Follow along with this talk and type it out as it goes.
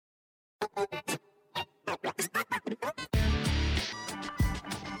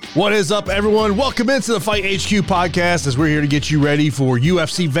What is up, everyone? Welcome into the Fight HQ podcast as we're here to get you ready for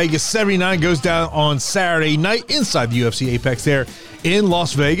UFC Vegas 79. Goes down on Saturday night inside the UFC Apex there in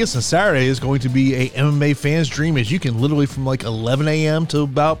Las Vegas. And Saturday is going to be a MMA fan's dream, as you can literally from like 11 a.m. to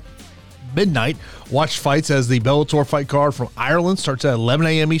about midnight watch fights, as the Bellator fight card from Ireland starts at 11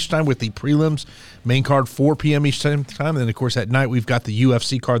 a.m. each time with the prelims, main card 4 p.m. each time. And then, of course, at night, we've got the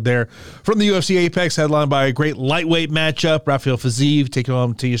UFC card there from the UFC Apex, headlined by a great lightweight matchup. Rafael Fiziev taking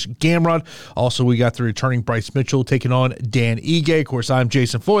on Mateusz Gamrot. Also, we got the returning Bryce Mitchell taking on Dan Ige. Of course, I'm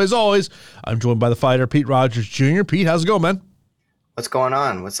Jason Foy. As always, I'm joined by the fighter, Pete Rogers Jr. Pete, how's it going, man? What's going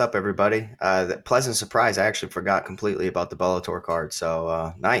on? What's up, everybody? Pleasant surprise. I actually forgot completely about the Bellator card.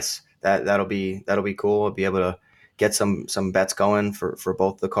 So nice. That'll be cool. I'll be able to get some bets going for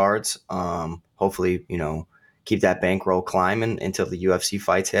both the cards. Hopefully, keep that bankroll climbing until the UFC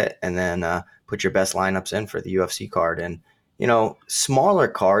fights hit, and then put your best lineups in for the UFC card. And smaller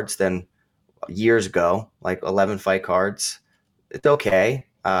cards than years ago, like 11 fight cards, it's okay.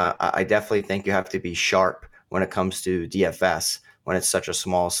 I definitely think you have to be sharp when it comes to DFS when it's such a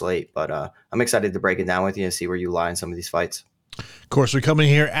small slate. But I'm excited to break it down with you and see where you lie in some of these fights. Of course, we're coming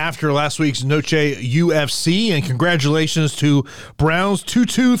here after last week's Noche UFC, and congratulations to Browns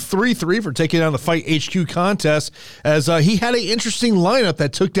 2233 for taking down the Fight HQ contest, as he had an interesting lineup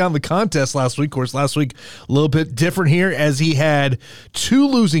that took down the contest last week. Of course, last week a little bit different here, as he had 2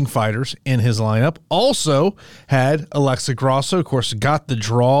 losing fighters in his lineup. Also had Alexa Grasso, of course, got the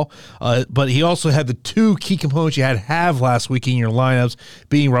draw, but he also had the 2 key components you had to have last week in your lineups,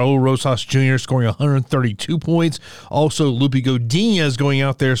 being Raul Rosas Jr. scoring 132 points, also Lupe Godinez going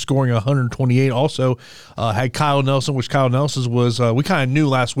out there scoring 128. Also had Kyle Nelson, which Kyle Nelson was, we kind of knew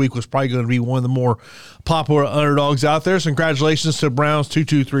last week was probably going to be one of the more popular underdogs out there. So congratulations to Browns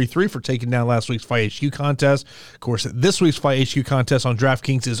 2233 for taking down last week's Fight HQ contest. Of course, this week's Fight HQ contest on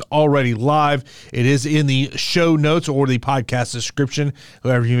DraftKings is already live. It is in the show notes or the podcast description,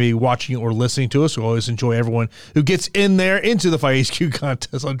 whoever you may be watching or listening to us. We always enjoy everyone who gets in there into the Fight HQ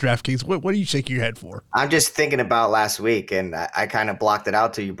contest on DraftKings. What are you shaking your head for? I'm just thinking about last week, and I kind of blocked it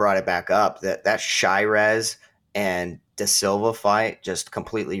out till you brought it back up. That Shirez and De Silva fight just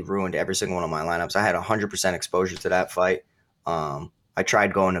completely ruined every single one of my lineups. I had 100% exposure to that fight. I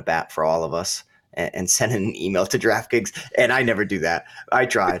tried going to bat for all of us and sending an email to DraftKings, and I never do that. I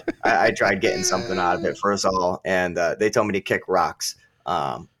tried. I tried getting something out of it for us all, and they told me to kick rocks.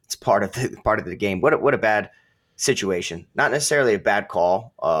 It's part of the game. What a bad situation. Not necessarily a bad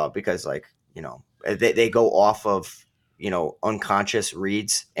call, because they go off of unconscious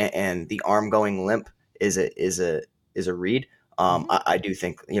reads, and the arm going limp is a read. I do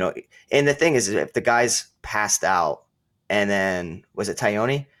think, and the thing is, if the guy's passed out, and then was it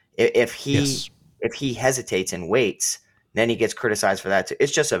Tyone? If he hesitates and waits, then he gets criticized for that too.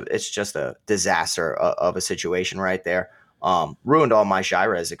 It's just a disaster of a situation right there. Ruined all my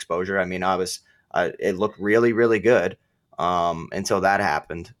Shirez exposure. I mean, it looked really, really good until that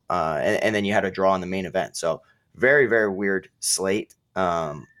happened, and then you had a draw in the main event. So very, very weird slate.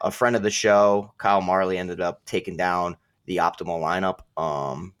 A friend of the show, Kyle Marley, ended up taking down the optimal lineup.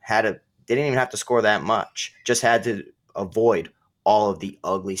 Didn't even have to score that much. Just had to avoid all of the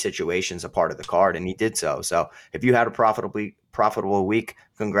ugly situations a part of the card, and he did so. So if you had a profitable week,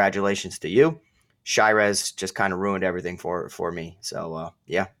 congratulations to you. Shirez just kind of ruined everything for me. So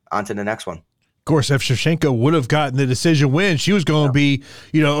on to the next one. Of course, if Shevchenko would have gotten the decision win, she was going to be,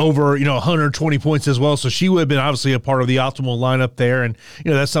 over, 120 points as well. So she would have been obviously a part of the optimal lineup there. And,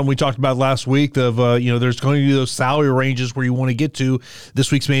 that's something we talked about last week of, there's going to be those salary ranges where you want to get to.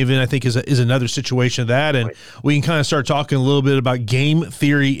 This week's main event, I think, is another situation of that. And we can kind of start talking a little bit about game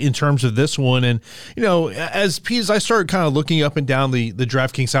theory in terms of this one. And, as I started kind of looking up and down the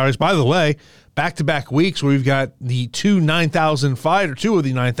DraftKings salaries, by the way, back-to-back weeks where we've got the two of the 9,000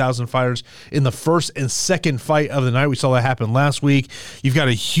 fighters in the first and second fight of the night. We saw that happen last week. You've got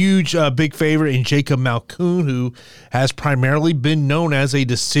a huge big favorite in Jacob Malkoun, who has primarily been known as a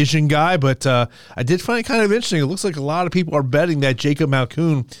decision guy, but I did find it kind of interesting. It looks like a lot of people are betting that Jacob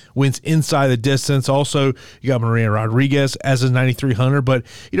Malkoun wins inside the distance. Also, you got Maria Rodriguez as a 9,300, but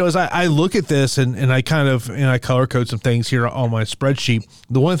as I look at this and I kind of I color code some things here on my spreadsheet,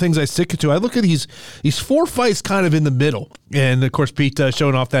 the one of the things I stick to, I look at these 4 fights kind of in the middle. And of course, Pete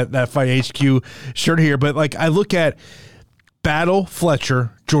showing off that Fight HQ shirt here. But I look at Battle,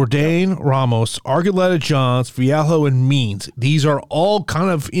 Fletcher, Jourdain, Ramos, Archuleta, Johns, Fialho, and Means. These are all kind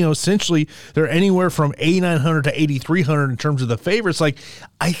of, essentially they're anywhere from 8,900 to 8,300 in terms of the favorites. I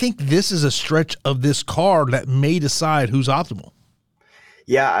think this is a stretch of this card that may decide who's optimal.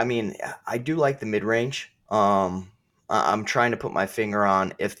 Yeah, I mean, I do like the mid range. I'm trying to put my finger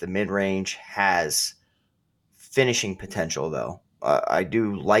on if the mid range has finishing potential, though. I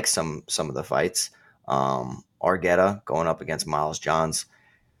do like some of the fights. Argetta going up against Miles Johns.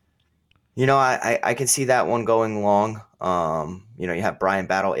 I can see that one going long. You have Brian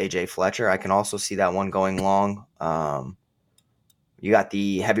Battle, AJ Fletcher. I can also see that one going long. You got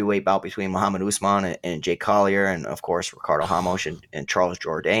the heavyweight bout between Muhammad Usman and Jake Collier, and of course Ricardo Hamosh and Charles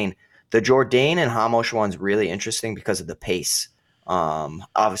Jourdain. The Jourdain and Hamosh one's really interesting because of the pace.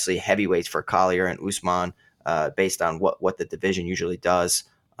 Obviously, heavyweights for Collier and Usman, based on what the division usually does.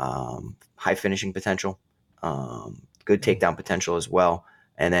 High finishing potential, good takedown potential as well.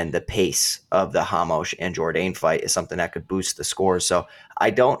 And then the pace of the Hamosh and Jourdain fight is something that could boost the scores. So I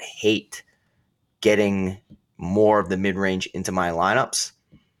don't hate getting more of the mid range into my lineups.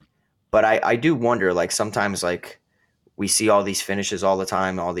 But I do wonder, like sometimes, like we see all these finishes all the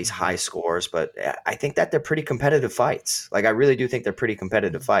time, all these high scores, but I think that they're pretty competitive fights. Like I really do think they're pretty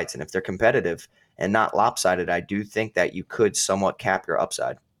competitive fights, and if they're competitive and not lopsided, I do think that you could somewhat cap your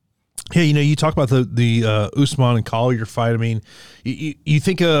upside. Yeah, you talk about the Usman and Collier fight. I mean, you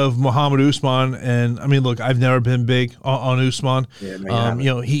think of Muhammad Usman, and I mean, look, I've never been big on Usman. Yeah,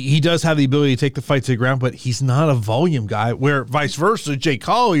 no, he does have the ability to take the fight to the ground, but he's not a volume guy. Where vice versa, Jay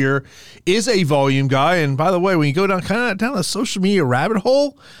Collier is a volume guy. And by the way, when you go down the social media rabbit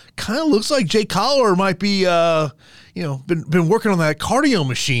hole, kind of looks like Jay Collier might be been working on that cardio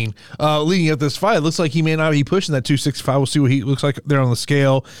machine leading up this fight. It looks like he may not be pushing that 265. We'll see what he looks like there on the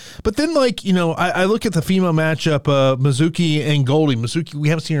scale. But then, I look at the female matchup, Mizuki and Goldie. Mizuki, we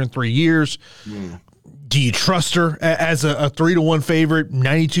haven't seen her in 3 years. Do you trust her as a 3-1 favorite,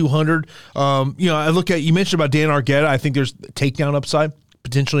 9,200? I look at, you mentioned about Dan Argetta. I think there's takedown upside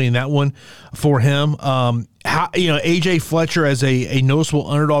potentially in that one for him. AJ Fletcher as a noticeable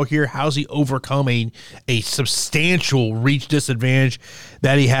underdog here. How's he overcome a substantial reach disadvantage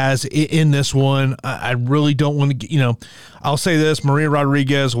that he has in this one? I really don't want to, I'll say this: Maria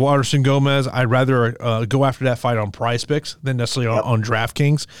Rodriguez, Waterson Gomez. I'd rather go after that fight on Prize Picks than necessarily on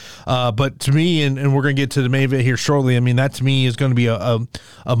DraftKings. But to me, and we're going to get to the main event here shortly. I mean, that to me is going to be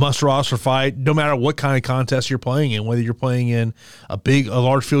a must roster fight, no matter what kind of contest you're playing in. Whether you're playing in a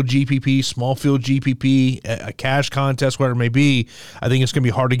large field GPP, small field GPP, a cash contest, whatever it may be, I think it's going to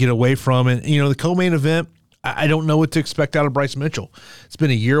be hard to get away from. And, the co-main event, I don't know what to expect out of Bryce Mitchell. It's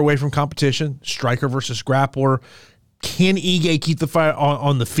been a year away from competition, striker versus grappler. Can Ige keep the fight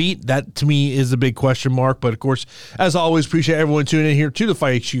on the feet? That, to me, is a big question mark. But, of course, as always, appreciate everyone tuning in here to the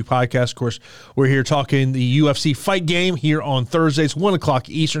Fight HQ podcast. Of course, we're here talking the UFC fight game here on Thursdays, 1 o'clock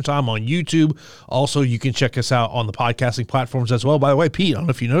Eastern time on YouTube. Also, you can check us out on the podcasting platforms as well. By the way, Pete, I don't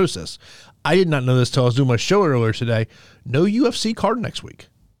know if you noticed this. I did not know this till I was doing my show earlier today. No UFC card next week.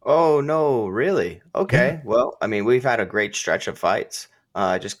 Oh, no, really? Okay. Yeah. Well, I mean, we've had a great stretch of fights.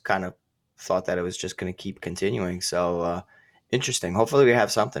 I just kind of thought that it was just going to keep continuing. So interesting. Hopefully we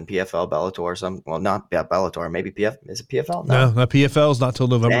have something, PFL, Bellator, or something. Well, not Bellator, maybe PF. Is it PFL? No, not PFL is not till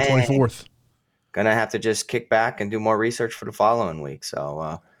November 24th. Gonna have to just kick back and do more research for the following week.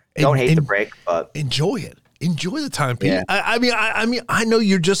 So don't hate the break, but enjoy it. Enjoy the time, Pete. Yeah. I mean, I know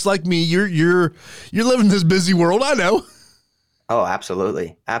you're just like me. You're living this busy world. I know. Oh,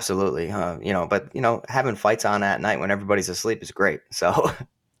 absolutely, absolutely. But having fights on at night when everybody's asleep is great. So.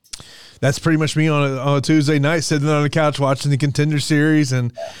 That's pretty much me on a Tuesday night, sitting on the couch watching the Contender Series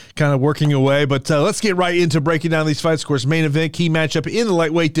and kind of working away. But let's get right into breaking down these fights. Of course, main event, key matchup in the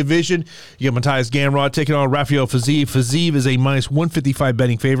lightweight division. You got Matthias Gamrot taking on Rafael Fiziev. Fiziev is a minus 155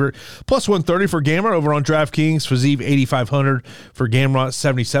 betting favorite, plus 130 for Gamrot over on DraftKings. Fiziev 8,500 for Gamrot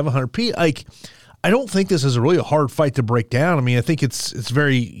 7,700. Pete, I don't think this is really a hard fight to break down. I mean, I think it's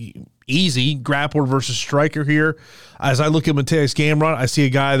very easy, grappler versus striker here. As I look at Matthias Gamrot, I see a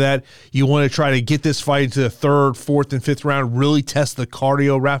guy that you want to try to get this fight into the third, fourth, and fifth round, really test the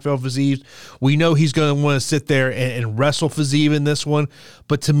cardio Rafael Fiziev. We know he's going to want to sit there and wrestle Fiziev in this one.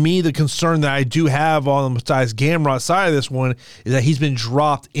 But to me, the concern that I do have on the Matthias Gamrot side of this one is that he's been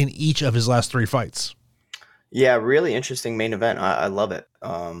dropped in each of his last 3 fights. Yeah, really interesting main event. I love it.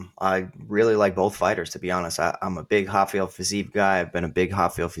 I really like both fighters, to be honest. I'm a big Rafael Fiziev guy. I've been a big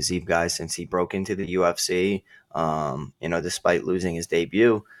Rafael Fiziev guy since he broke into the UFC. Despite losing his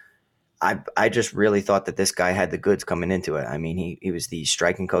debut, I just really thought that this guy had the goods coming into it. I mean, he was the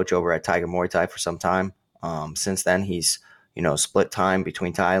striking coach over at Tiger Muay Thai for some time. Since then, he's split time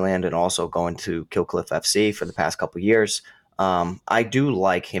between Thailand and also going to Kill Cliff FC for the past couple of years. I do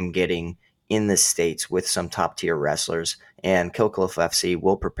like him getting in the States with some top tier wrestlers, and Kill Cliff FC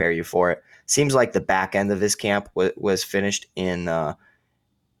will prepare you for it. Seems like the back end of his camp was finished in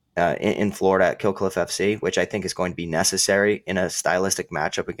in Florida at Killcliff FC, which I think is going to be necessary in a stylistic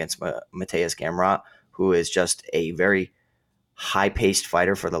matchup against Mateus Gamrot, who is just a very high-paced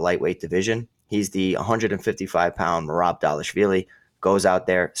fighter for the lightweight division. He's the 155-pound Merab Dvalishvili, goes out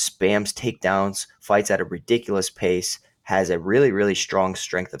there, spams takedowns, fights at a ridiculous pace, has a really, really strong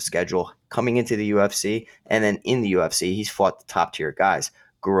strength of schedule coming into the UFC. And then in the UFC, he's fought the top-tier guys.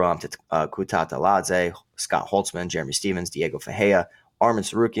 Guram Kutataladze, Scott Holtzman, Jeremy Stevens, Diego Fajea, Arman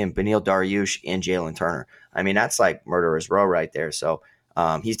Sarukian, Beneil Dariush, and Jalen Turner. I mean, that's like murderer's row right there. So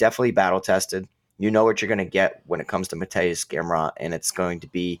he's definitely battle-tested. You know what you're going to get when it comes to Mateus Gamrot, and it's going to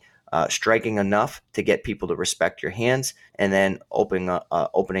be striking enough to get people to respect your hands, and then opening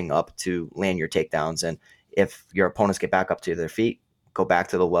up to land your takedowns. And if your opponents get back up to their feet, go back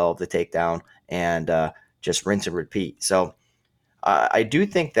to the well of the takedown and just rinse and repeat. So I do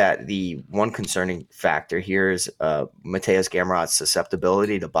think that the one concerning factor here is Mateus Gamrot's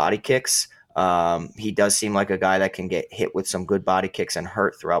susceptibility to body kicks. He does seem like a guy that can get hit with some good body kicks and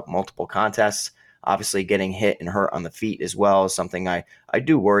hurt throughout multiple contests. Obviously, getting hit and hurt on the feet as well is something I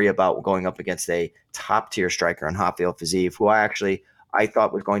do worry about going up against a top-tier striker in Rafael Fiziev, who I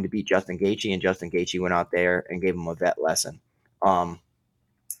thought was going to beat Justin Gaethje, and Justin Gaethje went out there and gave him a vet lesson.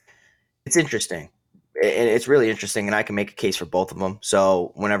 It's interesting. It's really interesting, and I can make a case for both of them.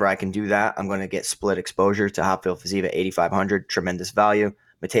 So whenever I can do that, I'm going to get split exposure to Rafael Fiziev at 8,500, tremendous value.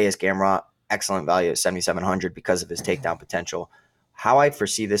 Mateus Gamrot, excellent value at 7,700 because of his takedown potential. How I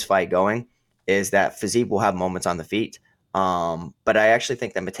foresee this fight going is that Fiziev will have moments on the feet, but I actually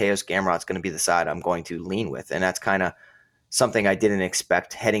think that Mateus Gamrot is going to be the side I'm going to lean with, and that's kind of something I didn't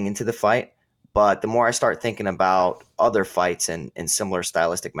expect heading into the fight. But the more I start thinking about other fights and similar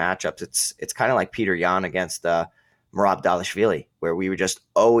stylistic matchups, it's kind of like Peter Yan against Merab Dvalishvili, where we were just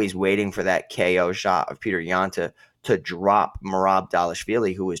always waiting for that KO shot of Peter Yan to drop Merab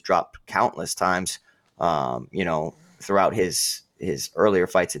Dvalishvili, who was dropped countless times, throughout his earlier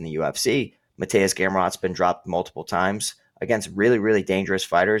fights in the UFC. Mateus Gamrot's been dropped multiple times against really, really dangerous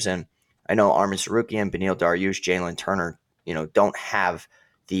fighters. And I know Arman Sarukian, Beneil Dariush, Jalen Turner, don't have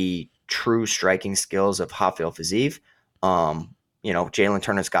the true striking skills of Rafael Fiziev. Jalen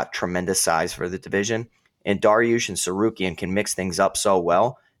Turner's got tremendous size for the division, and Dariush and Sarukian can mix things up so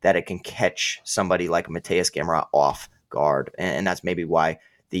well that it can catch somebody like Mateus Gamrot off guard. And that's maybe why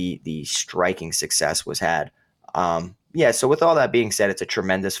the striking success was had. So with all that being said, it's a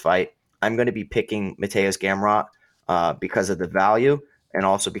tremendous fight. I'm going to be picking Mateus Gamrot because of the value and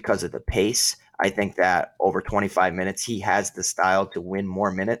also because of the pace. I think that over 25 minutes, he has the style to win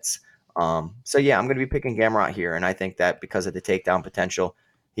more minutes. I'm going to be picking Gamrot here, and I think that because of the takedown potential,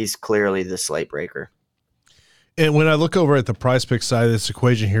 he's clearly the slate breaker. And when I look over at the prize pick side of this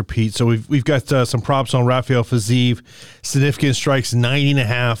equation here, Pete, so we've got some props on Rafael Fiziev, significant strikes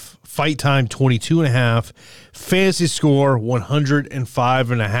 90.5, fight time 22.5, fantasy score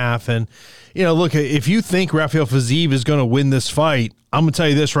 105.5, and look, if you think Rafael Fiziev is going to win this fight, I'm going to tell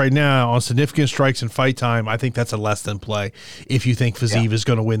you this right now, on significant strikes and fight time, I think that's a less than play if you think Fiziev is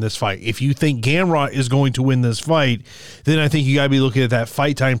going to win this fight. If you think Gamrot is going to win this fight, then I think you got to be looking at that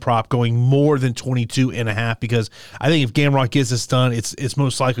fight time prop going more than 22.5, because I think if Gamrot gets this done, it's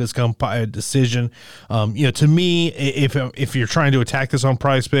most likely to come by a decision. To me, if you're trying to attack this on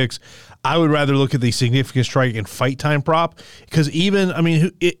Prize Picks, I would rather look at the significant strike and fight time prop, because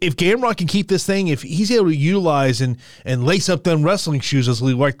if Gamrot can keep this thing, if he's able to utilize and lace up them wrestling shoes, as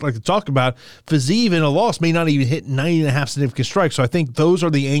we like to talk about, Fiziev in a loss may not even hit 90.5 significant strikes. So I think those are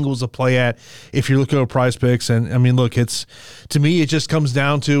the angles to play at if you're looking at Prize Picks. And look, to me, it just comes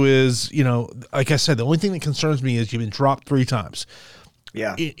down to like I said, the only thing that concerns me is you've been dropped 3 times.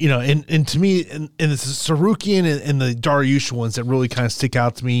 Yeah. And to me, and it's the Sarukian and the Dariush ones that really kind of stick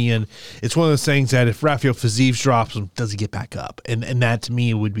out to me. And it's one of those things that if Rafael Fiziev drops him, does he get back up? And that to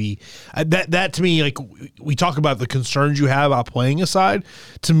me would be that to me, like we talk about the concerns you have about playing a side.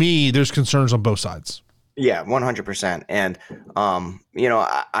 To me, there's concerns on both sides. Yeah, 100%. And,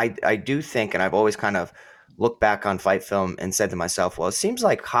 I do think, and I've always kind of looked back on fight film and said to myself, well, it seems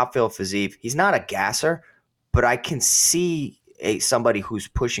like Rafael Fiziev, he's not a gasser, but I can see somebody who's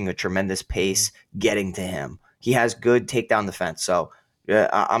pushing a tremendous pace getting to him. He has good takedown defense. So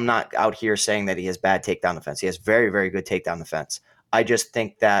I'm not out here saying that he has bad takedown defense. He has very, very good takedown defense. I just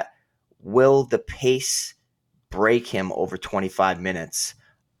think that will the pace break him over 25 minutes?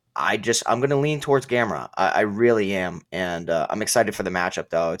 I'm going to lean towards Gamrot. I really am. And I'm excited for the matchup,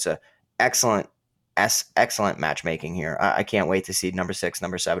 though. It's a excellent matchmaking here. I can't wait to see number 6,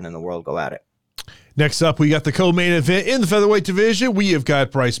 number 7 in the world go at it. Next up, we got the co-main event in the featherweight division. We have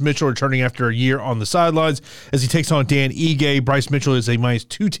got Bryce Mitchell returning after a year on the sidelines as he takes on Dan Ige. Bryce Mitchell is a minus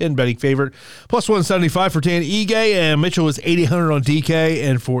 210 betting favorite, plus 175 for Dan Ige, and Mitchell is 8,800 on DK,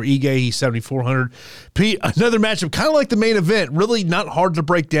 and for Ige, he's 7,400. Pete, another matchup kind of like the main event, really not hard to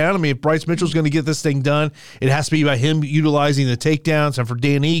break down. I mean, if Bryce Mitchell's going to get this thing done, it has to be about him utilizing the takedowns, and for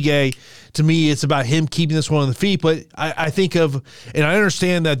Dan Ige, to me, it's about him keeping this one on the feet. But I think of, and I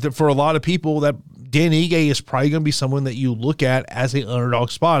understand that for a lot of people, that Dan Ige is probably going to be someone that you look at as an underdog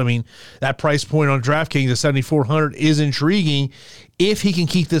spot. I mean, that price point on DraftKings at 7,400 is intriguing if he can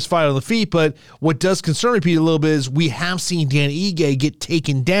keep this fight on the feet. But what does concern me, Pete, a little bit is we have seen Dan Ige get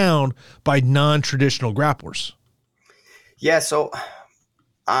taken down by non-traditional grapplers. Yeah, so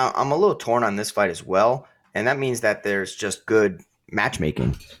I'm a little torn on this fight as well, and that means that there's just good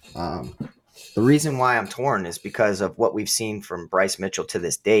matchmaking. The reason why I'm torn is because of what we've seen from Bryce Mitchell to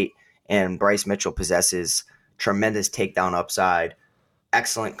this date. And Bryce Mitchell possesses tremendous takedown upside,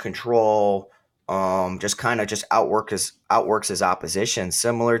 excellent control, just outworks his opposition,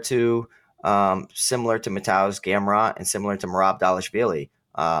 similar to Mateusz Gamrot and similar to Merab Dvalishvili,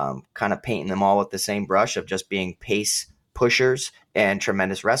 kind of painting them all with the same brush of just being pace pushers and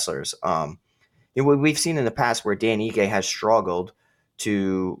tremendous wrestlers. We've seen in the past where Dan Ige has struggled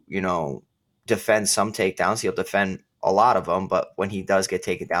to, defend some takedowns. He'll defend a lot of them, but when he does get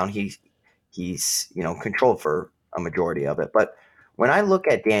taken down, he's controlled for a majority of it. But when I look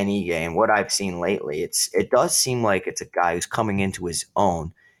at Dan Ige and what I've seen lately, it does seem like it's a guy who's coming into his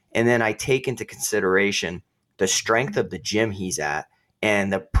own. And then I take into consideration the strength of the gym he's at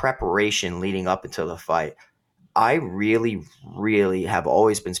and the preparation leading up into the fight. I really, really have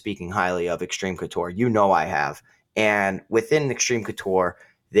always been speaking highly of Extreme Couture. I have. And within Extreme Couture,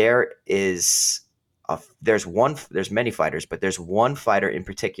 there's many fighters, but there's one fighter in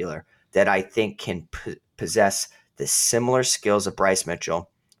particular that I think can possess the similar skills of Bryce Mitchell,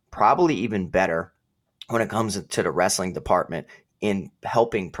 probably even better when it comes to the wrestling department in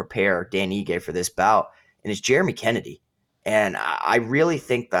helping prepare Dan Ige for this bout, and it's Jeremy Kennedy. And I really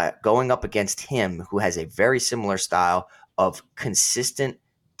think that going up against him, who has a very similar style of consistent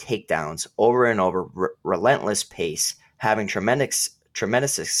takedowns over and over, relentless pace, having tremendous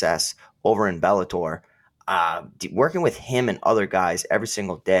success over in Bellator, working with him and other guys every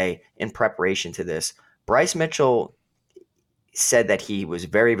single day in preparation to this. Bryce Mitchell said that he was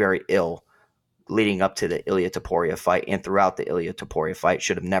very, very ill leading up to the Ilia Topuria fight and throughout the Ilia Topuria fight,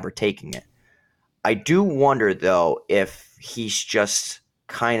 should have never taken it. I do wonder, though, if he's just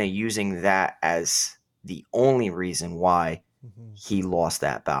kind of using that as the only reason why he lost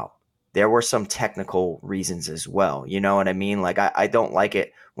that bout. There were some technical reasons as well. You know what I mean? Like, I don't like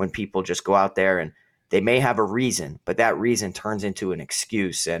it when people just go out there and they may have a reason, but that reason turns into an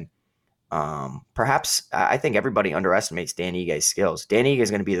excuse. And perhaps I think everybody underestimates Dan Ige's skills. Dan Ige is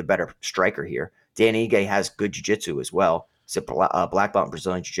going to be the better striker here. Dan Ige has good jiu-jitsu as well. He's a black belt in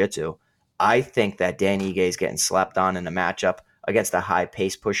Brazilian jiu-jitsu. I think that Dan Ige is getting slapped on in a matchup against a high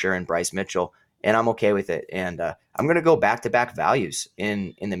pace pusher in Bryce Mitchell, and I'm okay with it. And I'm going to go back-to-back values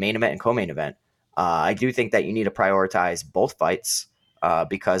in the main event and co-main event. I do think that you need to prioritize both fights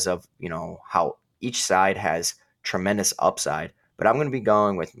because of how each side has tremendous upside. But I'm going to be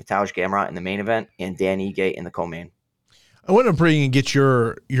going with Mateusz Gamrot in the main event and Dan Ige in the co-main. I want to bring and get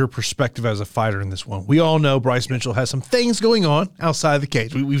your perspective as a fighter in this one. We all know Bryce Mitchell has some things going on outside the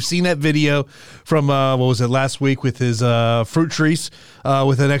cage. We've seen that video from, last week with his fruit trees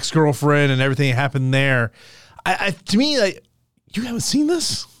with an ex-girlfriend and everything that happened there. To me, like, you haven't seen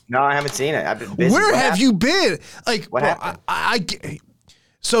this? No, I haven't seen it. I've been busy. Where have you been? Like, what happened?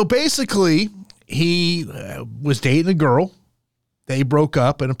 So basically, he was dating a girl. They broke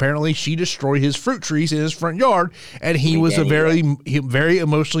up, and apparently she destroyed his fruit trees in his front yard, and he was very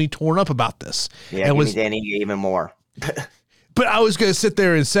emotionally torn up about this. Yeah, and me Danny even more. But I was going to sit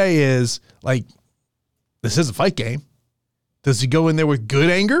there and say is, like, this is a fight game. Does he go in there with good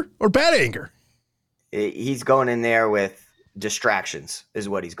anger or bad anger? He's going in there with distractions is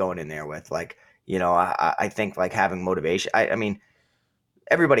what he's going in there with. Like, I think like having motivation. I mean,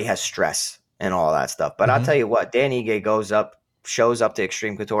 everybody has stress and all that stuff. But I'll tell you what, Dan Ige shows up to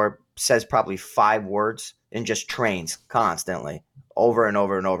Extreme Couture, says probably 5 words, and just trains constantly over and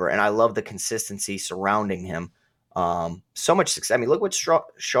over and over. And I love the consistency surrounding him. So much success. I mean, look what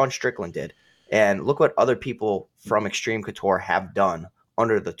Sean Strickland did. And look what other people from Extreme Couture have done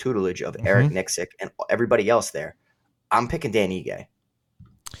under the tutelage of Eric Nixick and everybody else there. I'm picking Dan Ige.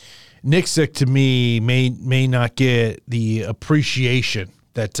 Nixick, to me, may not get the appreciation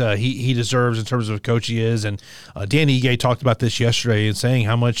that he deserves in terms of what coach he is. And Dan Ige talked about this yesterday and saying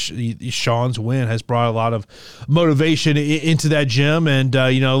how much Sean's win has brought a lot of motivation into that gym. And,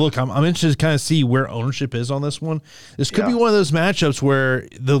 look, I'm interested to kind of see where ownership is on this one. This could be one of those matchups where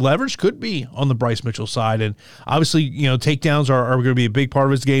the leverage could be on the Bryce Mitchell side. And obviously, takedowns are going to be a big part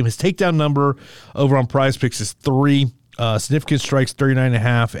of his game. His takedown number over on Prize Picks is 3. Significant strikes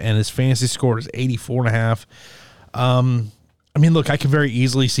 39.5, and his fantasy score is 84.5. Look, I can very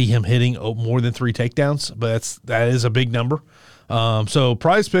easily see him hitting more than 3 takedowns, but that is a big number. So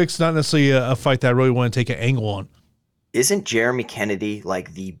Prize Picks, not necessarily a fight that I really want to take an angle on. Isn't Jeremy Kennedy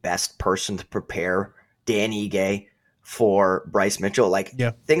like the best person to prepare Dan Ige for Bryce Mitchell?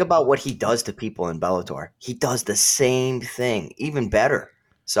 Think about what he does to people in Bellator. He does the same thing, even better.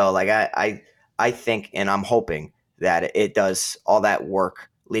 So I think, and I'm hoping that it does all that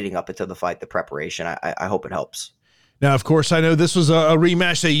work leading up into the fight, the preparation. I hope it helps. Now, of course, I know this was a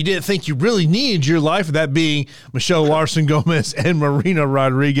rematch that you didn't think you really needed in your life, that being Michelle Waterson Gomez and Marina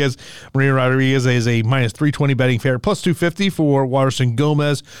Rodriguez. Marina Rodriguez is a minus 320 betting favorite, plus 250 for Waterson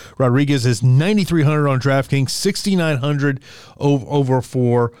Gomez. Rodriguez is 9,300 on DraftKings, 6,900 over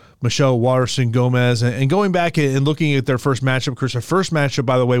for Michelle Waterson Gomez. And going back and looking at their first matchup, Chris, their first matchup,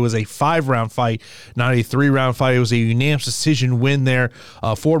 by the way, was a 5-round fight, not a 3-round fight. It was a unanimous decision win there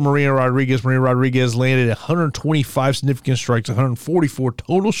for Marina Rodriguez. Marina Rodriguez landed 125 significant strikes, 144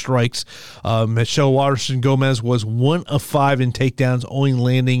 total strikes. Michelle Waterson Gomez was 1 of 5 in takedowns, only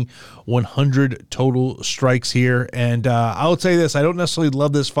landing 100 total strikes here. And I will tell you this, I don't necessarily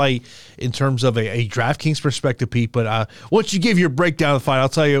love this fight in terms of a DraftKings perspective, Pete, but once you give your breakdown of the fight, I'll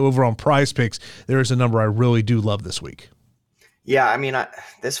tell you over on Prize Picks, there is a number I really do love this week. Yeah,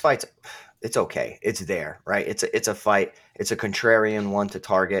 this fight's, it's okay. It's there, right? It's a fight. It's a contrarian one to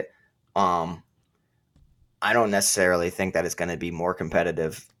target. I don't necessarily think that it's going to be more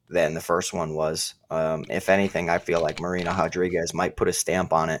competitive than the first one was. If anything, I feel like Marina Rodriguez might put a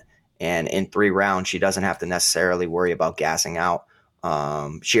stamp on it. And in 3 rounds, she doesn't have to necessarily worry about gassing out.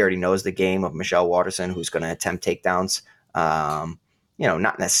 She already knows the game of Michelle Waterson, who's going to attempt takedowns.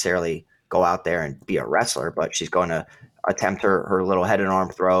 Not necessarily go out there and be a wrestler, but she's going to attempt her little head and arm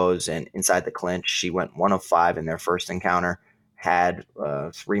throws. And inside the clinch, she went 1 of 5 in their first encounter, had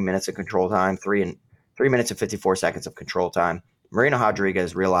 3 minutes of control time, 3 minutes and 54 seconds of control time. Marina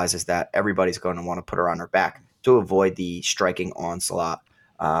Rodriguez realizes that everybody's going to want to put her on her back to avoid the striking onslaught.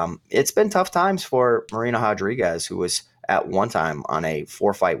 It's been tough times for Marina Rodriguez, who was at one time on a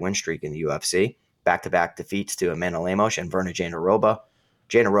 4-fight win streak in the UFC, back-to-back defeats to Amanda Lemos and Verna Jandiroba.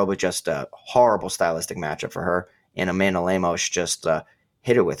 Jandiroba, just a horrible stylistic matchup for her, and Amanda Lemos just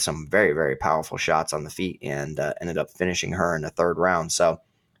hit her with some very, very powerful shots on the feet and ended up finishing her in the 3rd round. So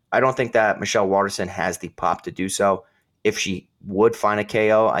I don't think that Michelle Waterson has the pop to do so. If she would find a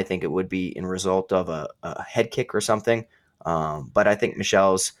KO, I think it would be in result of a head kick or something. But I think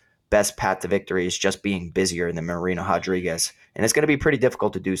Michelle's best path to victory is just being busier than Marina Rodriguez, and it's going to be pretty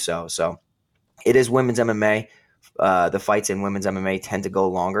difficult to do so. So it is women's MMA. The fights in women's MMA tend to go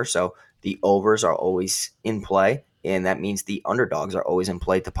longer, so the overs are always in play, and that means the underdogs are always in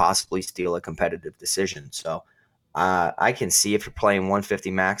play to possibly steal a competitive decision. So I can see if you're playing 150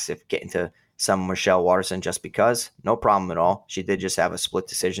 max, if getting to some Michelle Waterson just because, no problem at all. She did just have a split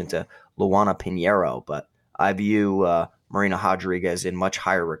decision to Luana Pinheiro, but I view Marina Rodriguez in much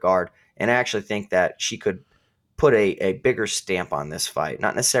higher regard, and I actually think that she could put a bigger stamp on this fight.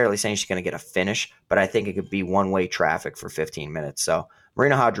 Not necessarily saying she's going to get a finish, but I think it could be one-way traffic for 15 minutes. So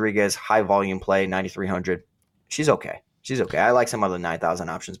Marina Rodriguez, high volume play, 9,300. She's okay. I like some other 9,000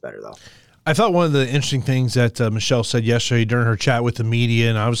 options better, though. I thought one of the interesting things that Michelle said yesterday during her chat with the media,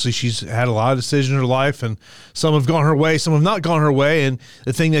 and obviously she's had a lot of decisions in her life, and some have gone her way, some have not gone her way, and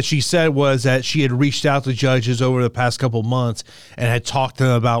the thing that she said was that she had reached out to judges over the past couple of months and had talked to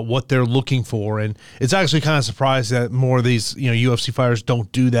them about what they're looking for, and it's actually kind of surprised that more of these UFC fighters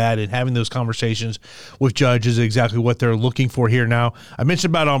don't do that, and having those conversations with judges exactly what they're looking for here. Now, I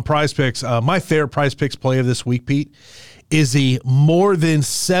mentioned about it on Prize Picks. My favorite Prize Picks play of this week, Pete, is the more than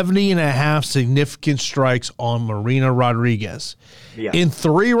 70.5 significant strikes on Marina Rodriguez. Yeah. In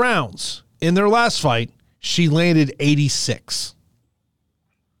 3 rounds, in their last fight, she landed 86.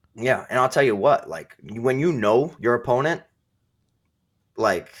 Yeah, and I'll tell you what, when you know your opponent,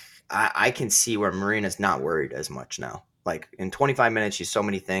 I can see where Marina's not worried as much now. In 25 minutes, she's so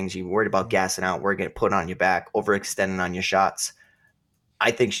many things. You're worried about gassing out, worried getting put on your back, overextending on your shots. I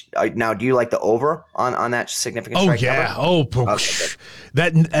think now, do you like the over on that significant strike? Yeah. Number? Okay.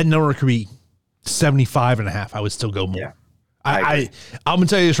 That number could be 75.5. I would still go more. Yeah, I'm going to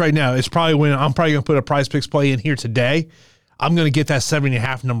tell you this right now. It's probably when I'm probably going to put a Prize Picks play in here today. I'm going to get that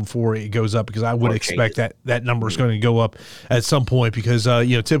 70.5 number before it goes up, because I would expect that number is going to go up at some point, because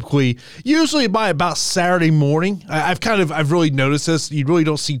typically, usually by about Saturday morning, I've really noticed this. You really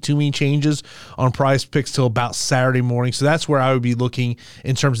don't see too many changes on Prize Picks till about Saturday morning, so that's where I would be looking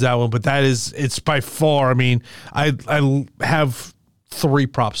in terms of that one. But it's by far. I mean, I have 3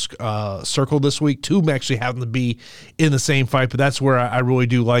 props circled this week. 2 actually happen to be in the same fight, but that's where I really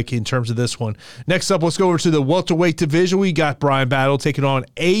do like in terms of this one. Next up, let's go over to the welterweight division. We got Brian Battle taking on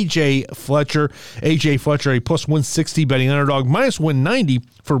AJ Fletcher. AJ Fletcher, a plus 160 betting underdog, minus 190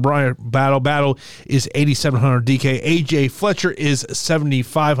 for Brian Battle. Battle is 8,700 DK. AJ Fletcher is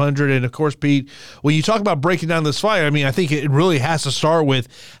 7,500. And of course, Pete, when you talk about breaking down this fight, I mean, I think it really has to start with,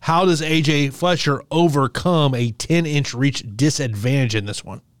 how does AJ Fletcher overcome a 10-inch reach disadvantage in this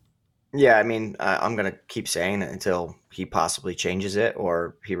one? Yeah, I mean, I'm going to keep saying it until he possibly changes it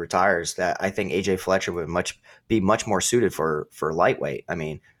or he retires, that I think AJ Fletcher would be much more suited for lightweight. I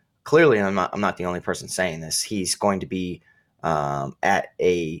mean, clearly I'm not the only person saying this. He's going to be at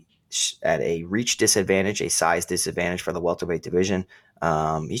a reach disadvantage, a size disadvantage for the welterweight division.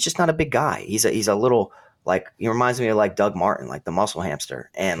 He's just not a big guy. He's a little, like, he reminds me of like Doug Martin, like the muscle hamster,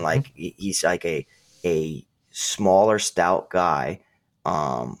 and like he's like a smaller, stout guy.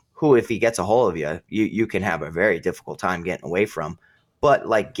 Who, if he gets a hold of you can have a very difficult time getting away from. But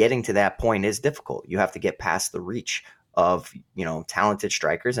like, getting to that point is difficult. You have to get past the reach of, talented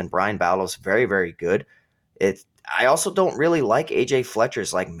strikers, and Brian Battle's very, very good. I also don't really like AJ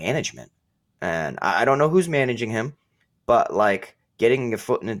Fletcher's like management, and I don't know who's managing him, but like, getting your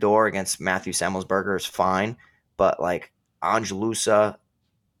foot in the door against Matthew Semmelsberger is fine, but like Angelusa,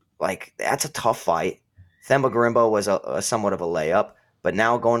 like, that's a tough fight. Themba Garimbo was a somewhat of a layup. But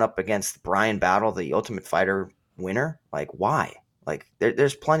now going up against Brian Battle, the Ultimate Fighter winner, like, why? Like,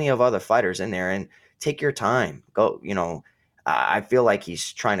 there's plenty of other fighters in there, and take your time. Go, I feel like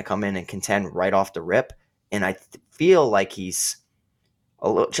he's trying to come in and contend right off the rip, and I feel like he's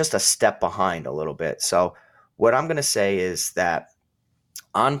just a step behind a little bit. So what I'm going to say is that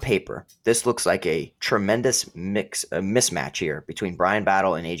on paper, this looks like a tremendous mismatch here between Brian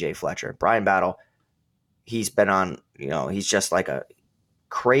Battle and AJ Fletcher. Brian Battle, he's been on, he's just like a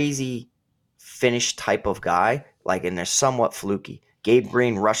crazy finish type of guy, like, and they're somewhat fluky. Gabe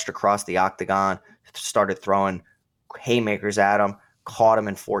Green rushed across the octagon, started throwing haymakers at him, caught him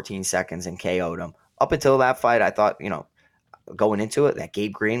in 14 seconds and KO'd him. Up until that fight, I thought, going into it, that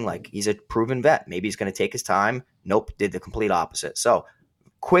Gabe Green, like, he's a proven vet. Maybe he's going to take his time. Nope, did the complete opposite. So,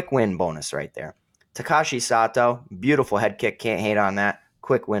 quick win bonus right there. Takashi Sato, beautiful head kick, can't hate on that.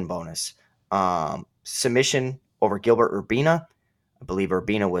 Quick win bonus. Submission over Gilbert Urbina. I believe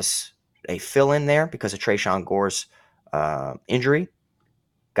Urbina was a fill-in there because of Tresean Gore's injury.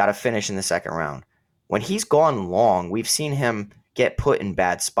 Got a finish in the second round. When he's gone long, we've seen him get put in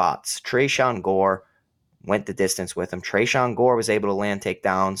bad spots. Tresean Gore went the distance with him. Tresean Gore was able to land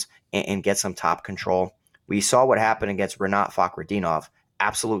takedowns and get some top control. We saw what happened against Rinat Fakhretdinov.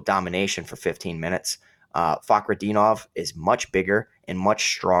 Absolute domination for 15 minutes. Fakhretdinov is much bigger and much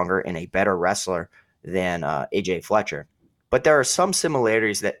stronger and a better wrestler than AJ Fletcher. But there are some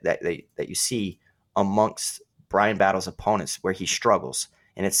similarities that you see amongst Brian Battle's opponents where he struggles.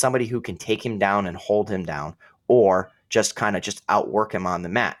 And it's somebody who can take him down and hold him down, or just kind of just outwork him on the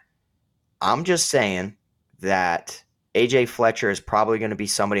mat. I'm just saying that AJ Fletcher is probably going to be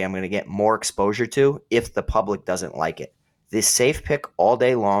somebody I'm going to get more exposure to if the public doesn't like it. This safe pick all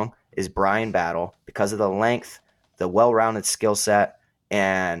day long is Brian Battle because of the length, the well-rounded skill set,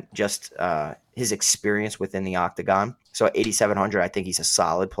 and just his experience within the octagon. So at 8,700, I think he's a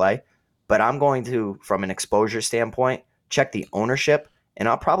solid play. But I'm going to, from an exposure standpoint, check the ownership, and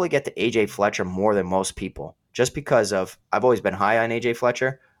I'll probably get to AJ Fletcher more than most people, just because of, I've always been high on AJ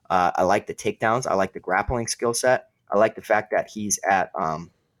Fletcher. I like the takedowns. I like the grappling skill set. I like the fact that he's at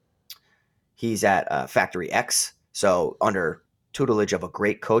Factory X, so under tutelage of a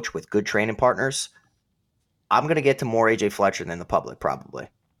great coach with good training partners. I'm going to get to more AJ Fletcher than the public, probably.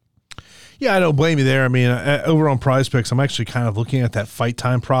 Yeah, I don't blame you there. I mean, over on Prize Picks, I'm actually kind of looking at that fight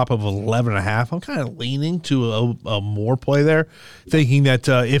time prop of 11.5. I'm kind of leaning to a more play there, thinking that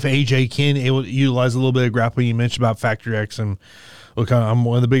if AJ can utilize a little bit of grappling, you mentioned about Factory X, and look, I'm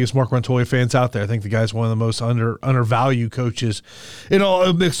one of the biggest Mark Montoya fans out there. I think the guy's one of the most undervalued coaches in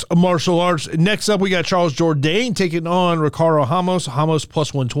all mixed martial arts. Next up, we got Charles Jourdain taking on Ricardo Ramos. Ramos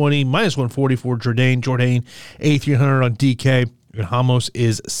plus 120, minus 140 for Jourdain. Jourdain 8,300 on DK. And Ramos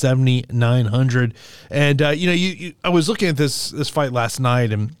is 7,900. And I was looking at this fight last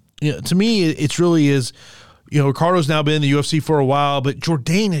night, and to me, it really is. Ricardo's now been in the UFC for a while, but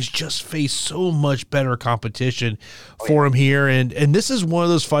Jourdain has just faced so much better competition for him here. And this is one of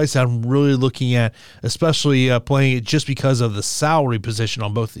those fights that I'm really looking at, especially playing it just because of the salary position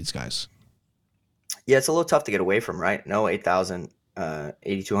on both of these guys. Yeah, it's a little tough to get away from, right? No 8,000,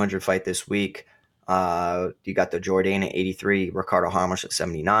 8,200 fight this week. You got the Jourdain at 83, Ricardo Ramos at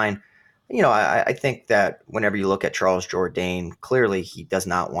 79. I think that whenever you look at Charles Jourdain, clearly he does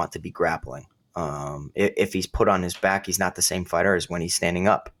not want to be grappling. If he's put on his back, he's not the same fighter as when he's standing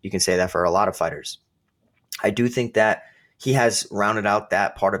up. You can say that for a lot of fighters. I do think that he has rounded out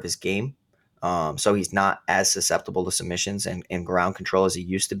that part of his game. So he's not as susceptible to submissions and ground control as he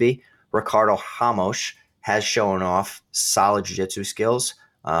used to be. Ricardo Ramos has shown off solid jiu-jitsu skills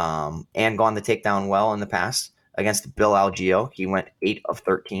and gone the takedown well in the past. Against Bill Algeo, he went 8 of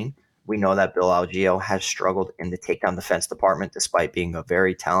 13. We know that Bill Algeo has struggled in the takedown defense department despite being a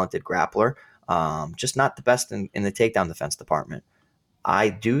very talented grappler, just not the best in the takedown defense department. I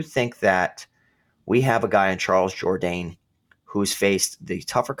do think that we have a guy in Charles Jourdain who's faced the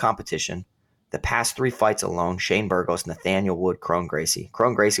tougher competition. The past 3 fights alone, Shane Burgos, Nathaniel Wood, Kron Gracie.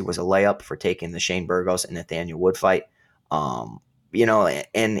 Kron Gracie was a layup for taking the Shane Burgos and Nathaniel Wood fight. And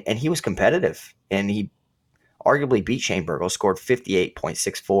he was competitive, and he arguably beat Shane Burgos, scored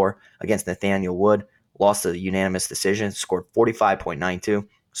 58.64 against Nathaniel Wood, lost to the unanimous decision, scored 45.92.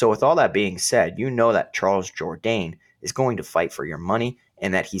 So with all that being said, you know that Charles Jourdain is going to fight for your money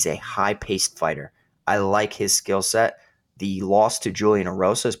and that he's a high-paced fighter. I like his skill set. The loss to Julian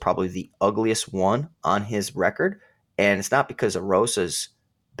Erosa is probably the ugliest one on his record, and it's not because Erosa's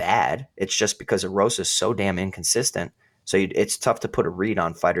bad. It's just because Erosa's so damn inconsistent, so it's tough to put a read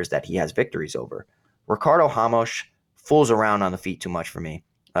on fighters that he has victories over. Ricardo Ramos fools around on the feet too much for me.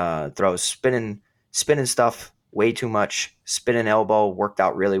 Throws spinning stuff way too much. Spinning elbow worked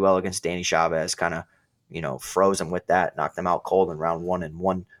out really well against Danny Chavez. Kind of, froze him with that, knocked him out cold in round 1 in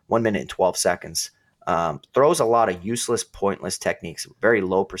 1 minute and 12 seconds. Throws a lot of useless, pointless techniques, very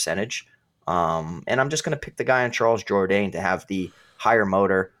low percentage. And I'm just going to pick the guy on Charles Jourdain to have the higher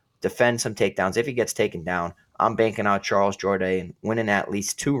motor, defend some takedowns. If he gets taken down, I'm banking out Charles Jourdain winning at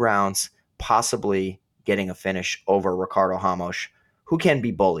least 2 rounds, possibly getting a finish over Ricardo Ramos, who can be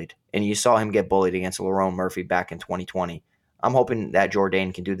bullied. And you saw him get bullied against Lerone Murphy back in 2020. I'm hoping that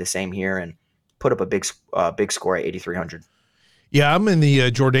Jourdain can do the same here and put up a big score at 8,300. Yeah, I'm in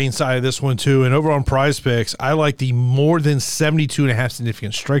the Jourdain side of this one too. And over on Prize Picks, I like the more than 72.5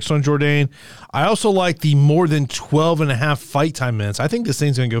 significant strikes on Jourdain. I also like the more than 12.5 fight time minutes. I think this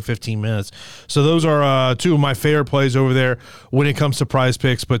thing's going to go 15 minutes. So those are 2 of my favorite plays over there when it comes to Prize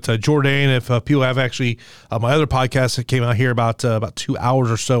Picks. But Jourdain, if people have actually, my other podcast that came out here about 2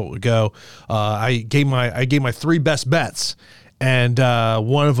 hours or so ago, I gave my 3 best bets. And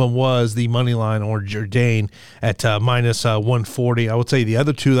one of them was the money line on Jourdain at minus 140. I would say the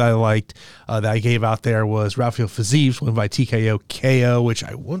other 2 that I liked that I gave out there was Rafael Fiziev win by TKO KO, which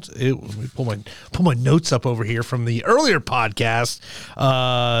let me pull my notes up over here from the earlier podcast.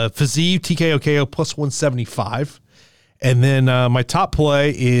 Fiziev TKO KO plus 175. And then my top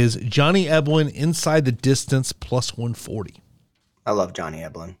play is Johnny Eblen inside the distance plus 140. I love Johnny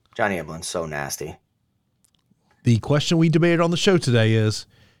Eblen. Johnny Eblen's so nasty. The question we debated on the show today is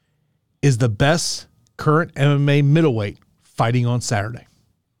the best current MMA middleweight fighting on Saturday?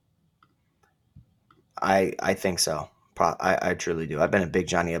 I think so. I truly do. I've been a big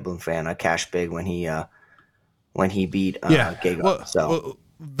Johnny Eblen fan. I cashed big when he beat Gago. Well,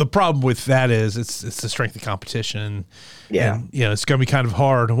 the problem with that is it's the strength of competition. Yeah. And, it's going to be kind of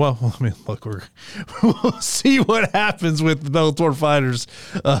hard. Well, I mean, look, we'll see what happens with the Bellator fighters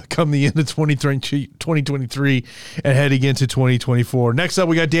come the end of 2023 and heading into 2024. Next up,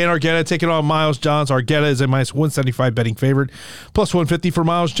 we got Dan Argueta taking on Miles Johns. Argueta is a minus 175 betting favorite, plus 150 for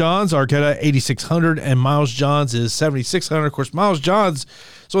Miles Johns. Argueta 8,600 and Miles Johns is 7,600. Of course, Miles Johns,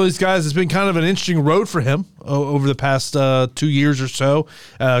 so these guys, it's been kind of an interesting road for him over the past 2 years or so.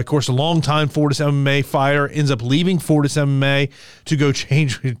 Of course, a long-time Fortis MMA fighter ends up leaving Fortis MMA to go train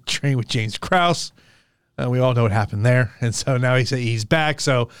with James Krause. We all know what happened there, and so now he's back.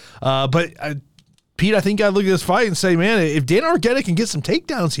 So, but Pete, I think I look at this fight and say, man, if Dan Argueta can get some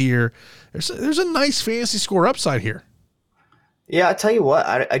takedowns here, there's a nice fantasy score upside here. Yeah, I tell you what,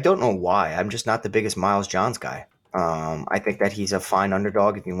 I don't know why. I'm just not the biggest Miles Johns guy. I think that he's a fine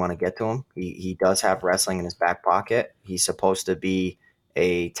underdog if you want to get to him. He does have wrestling in his back pocket. He's supposed to be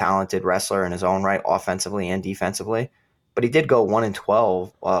a talented wrestler in his own right, offensively and defensively. But he did go 1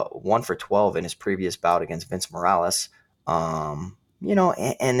 for 12 in his previous bout against Vince Morales. And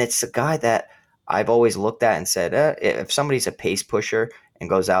it's a guy that I've always looked at and said, if somebody's a pace pusher and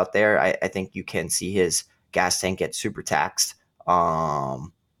goes out there, I think you can see his gas tank gets super taxed.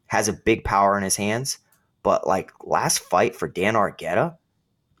 Has a big power in his hands, but like last fight for Dan Argueta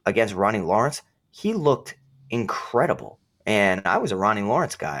against Ronnie Lawrence, he looked incredible. And I was a Ronnie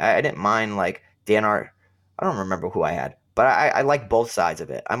Lawrence guy. I didn't mind like I don't remember who I had, but I like both sides of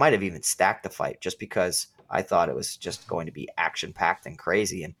it. I might have even stacked the fight just because I thought it was just going to be action packed and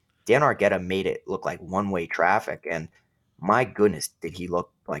crazy. And Dan Argueta made it look like one way traffic. And my goodness, did he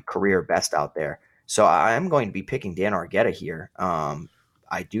look like career best out there? So I am going to be picking Dan Argueta here.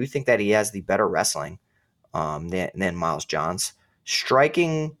 I do think that he has the better wrestling than Miles Johns.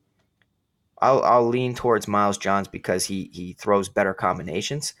 Striking, I'll lean towards Miles Johns because he throws better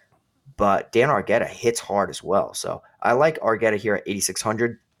combinations, but Dan Argueta hits hard as well. So I like Argueta here at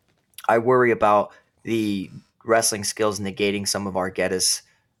 8,600. I worry about the wrestling skills negating some of Argueta's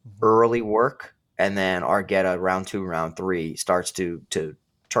early work, and then Argueta round 2, round 3 starts to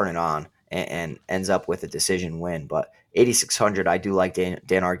turn it on and ends up with a decision win. But 8,600, I do like Dan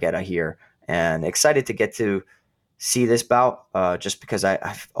Argueta here, and excited to get to see this bout just because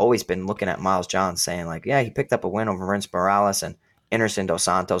I've always been looking at Miles Johns saying like, yeah, he picked up a win over Vince Morales and Anderson Dos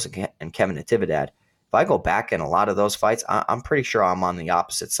Santos and Kevin Natividad. If I go back in a lot of those fights, I'm pretty sure I'm on the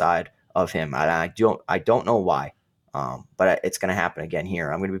opposite side of him. I don't know why, but it's going to happen again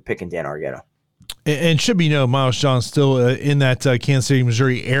here. I'm going to be picking Dan Argueta. And should be Miles John still in that Kansas City,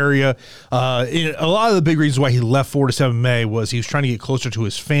 Missouri area. A lot of the big reasons why he left Fortis MMA was he was trying to get closer to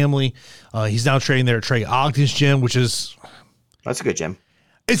his family. He's now training there at Trey Ogden's gym, That's a good gym.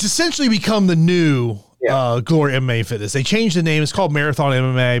 It's essentially become the new Glory MMA Fitness. They changed the name. It's called Marathon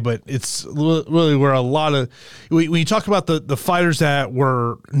MMA, but it's really where a lot of when you talk about the fighters that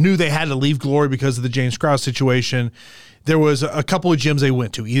knew they had to leave Glory because of the James Krause situation. There was a couple of gyms they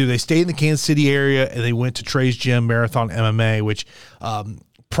went to. Either they stayed in the Kansas City area and they went to Trey's gym, Marathon MMA, which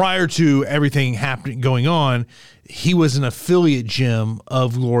prior to everything going on, he was an affiliate gym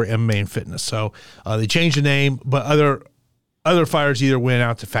of Glory MMA and Fitness. So they changed the name, but other fighters either went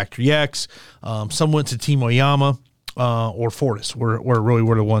out to Factory X, some went to Team Oyama, or Fortis, where really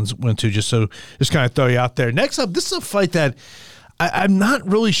were the ones went to. Just kind of throw you out there. Next up, this is a fight that I'm not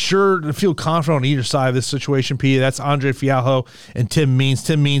really sure to feel confident on either side of this situation, P. That's Andre Fialho and Tim Means.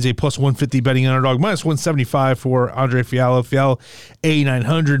 Tim Means a plus 150 betting underdog, minus 175 for Andre Fialho. Fialho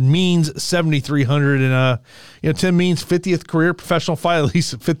 8,900, Means 7,300, and Tim Means 50th career professional fight, at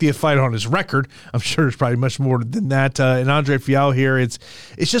least 50th fight on his record. I'm sure it's probably much more than that. And Andre Fialho here, it's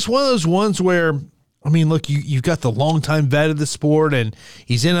just one of those ones where, I mean, look, you've got the longtime vet of the sport, and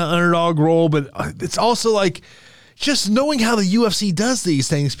he's in an underdog role, but it's also like, just knowing how the UFC does these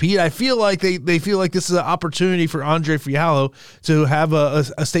things, Pete, I feel like they feel like this is an opportunity for Andre Fialho to have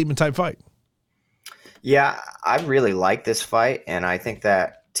a statement type fight. Yeah, I really like this fight, and I think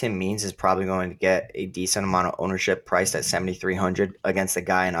that Tim Means is probably going to get a decent amount of ownership priced at 7,300 against a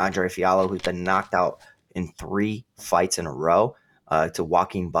guy in Andre Fialho who's been knocked out in 3 fights in a row to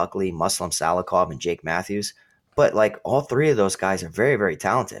Joaquin Buckley, Muslim Salikov, and Jake Matthews. But like all 3 of those guys are very, very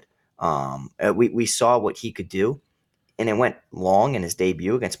talented. We saw what he could do. And it went long in his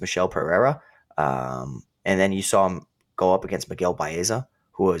debut against Michel Pereira. And then you saw him go up against Miguel Baeza,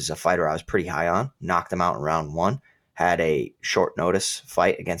 who was a fighter I was pretty high on, knocked him out in round 1. Had a short notice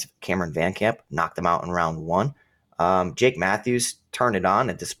fight against Cameron Van Camp, knocked him out in round 1. Jake Matthews turned it on,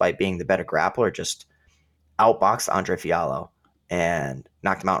 and despite being the better grappler, just outboxed Andre Fialho and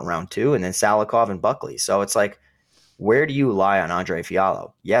knocked him out in round 2. And then Salikov and Buckley. So it's like, where do you lie on Andre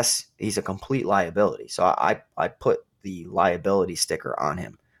Fialho? Yes, he's a complete liability. So I put the liability sticker on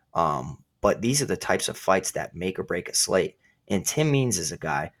him. But these are the types of fights that make or break a slate. And Tim Means is a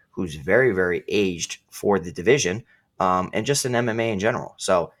guy who's very, very aged for the division and just in MMA in general.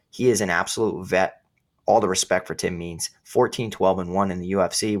 So he is an absolute vet. All the respect for Tim Means. 14-12-1 in the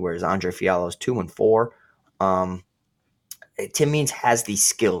UFC, whereas Andre Fialho is 2-4. Tim Means has the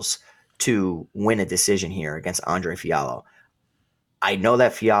skills to win a decision here against Andre Fialho. I know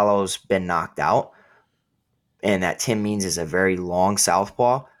that Fialho's been knocked out, and that Tim Means is a very long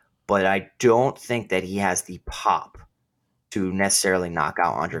southpaw, but I don't think that he has the pop to necessarily knock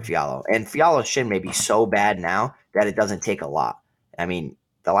out Andre Fialho. And Fialho's shin may be so bad now that it doesn't take a lot. I mean,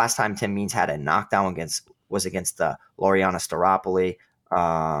 the last time Tim Means had a knockdown was against Loriana Staropoli,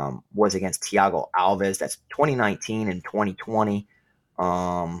 was against Thiago Alves. That's 2019 and 2020.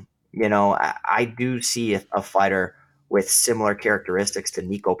 I do see a fighter with similar characteristics to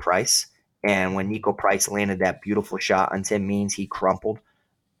Nico Price. And when Nico Price landed that beautiful shot on Tim Means, he crumpled.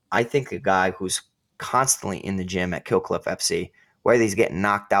 I think a guy who's constantly in the gym at Killcliff FC, whether he's getting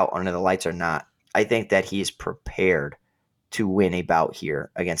knocked out under the lights or not, I think that he is prepared to win a bout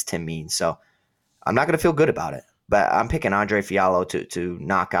here against Tim Means. So I'm not going to feel good about it. But I'm picking Andre Fiallo to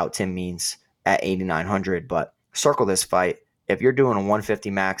knock out Tim Means at 8,900. But circle this fight. If you're doing a 150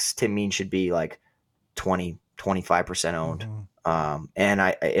 max, Tim Means should be like 25% owned.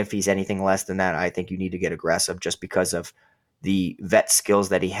 And if he's anything less than that, I think you need to get aggressive just because of the vet skills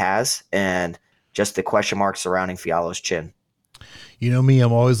that he has and just the question marks surrounding Fiallo's chin. You know me,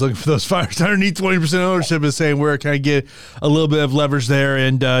 I'm always looking for those fighters underneath 20% ownership and saying where can I get a little bit of leverage there.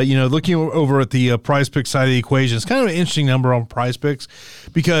 And, looking over at the prize pick side of the equation, it's kind of an interesting number on prize picks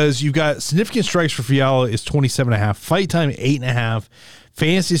because you've got significant strikes for Fiallo is 27.5, fight time 8.5,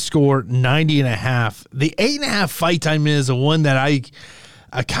 fantasy score 90.5. The 8.5 fight time is the one that I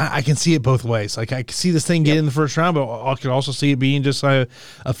can see it both ways. Like I can see this thing get in the first round, but I can also see it being just a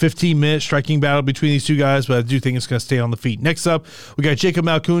 15-minute striking battle between these two guys. But I do think it's going to stay on the feet. Next up, we got Jacob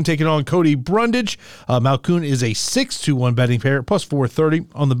Malkoun taking on Cody Brundage. Malkoun is a 6-1 betting pair, plus 430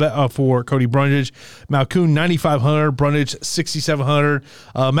 on the bet for Cody Brundage. Malkoun 9,500, Brundage 6,700.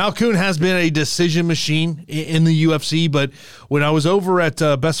 Malkoun has been a decision machine in the UFC, but when I was over at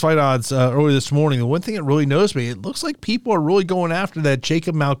Best Fight Odds earlier this morning, the one thing that really noticed me, it looks like people are really going after that Jacob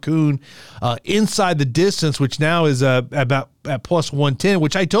Malkoun inside the distance, which now is about at plus 110,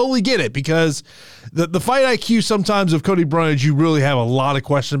 which I totally get it because the fight IQ sometimes of Cody Brundage, you really have a lot of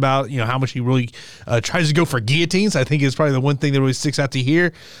question about, how much he really tries to go for guillotines. I think is probably the one thing that really sticks out to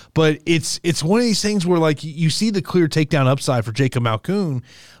here, but it's one of these things where like you see the clear takedown upside for Jacob Malkoun,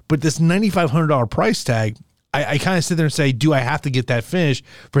 but this $9,500 price tag, I kind of sit there and say, do I have to get that finish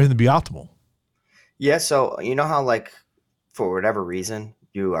for him to be optimal? Yeah. So you know how like, for whatever reason,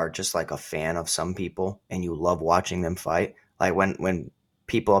 you are just like a fan of some people and you love watching them fight. Like when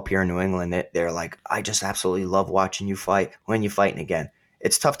people up here in New England, they're like, I just absolutely love watching you fight. When you fighting again?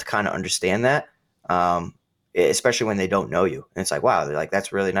 It's tough to kind of understand that, especially when they don't know you. And it's like, wow, they're like,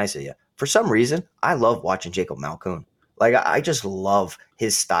 that's really nice of you. For some reason, I love watching Jacob Malkoun. Like I just love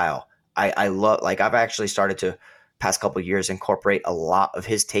his style. I love, like I've actually started to past couple of years incorporate a lot of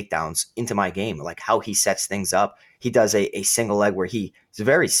his takedowns into my game, like how he sets things up. He does a single leg where it's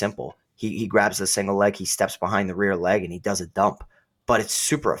very simple. He grabs the single leg, he steps behind the rear leg, and he does a dump. But it's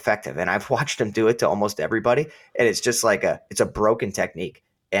super effective, and I've watched him do it to almost everybody. And it's just like it's a broken technique,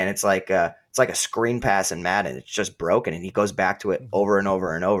 and it's like a screen pass in Madden. It's just broken, and he goes back to it over and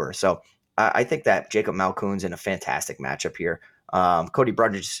over and over. So I think that Jacob Malkoun's in a fantastic matchup here. Cody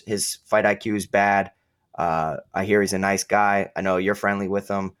Brundage, his fight IQ is bad. I hear he's a nice guy. I know you're friendly with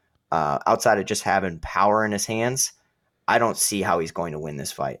him. Outside of just having power in his hands, I don't see how he's going to win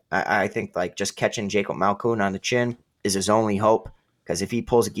this fight. I think like just catching Jacob Malkoun on the chin is his only hope, because if he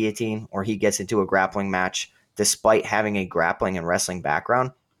pulls a guillotine or he gets into a grappling match, despite having a grappling and wrestling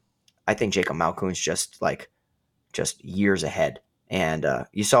background, I think Jacob Malkoun's just years ahead. And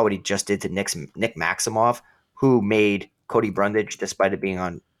you saw what he just did to Nick Maximov, who made Cody Brundage, despite it being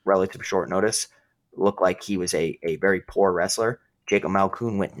on relative short notice, look like he was a very poor wrestler. Jacob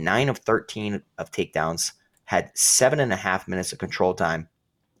Malkoun went 9 of 13 of takedowns, had 7.5 minutes of control time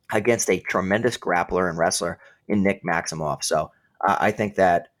against a tremendous grappler and wrestler in Nick Maximov. So I think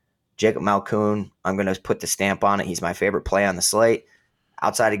that Jacob Malkoun, I'm going to put the stamp on it. He's my favorite play on the slate.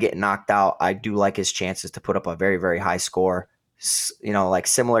 Outside of getting knocked out, I do like his chances to put up a very, very high score, like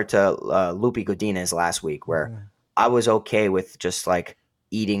similar to Lupi Godinez last week, where I was okay with just like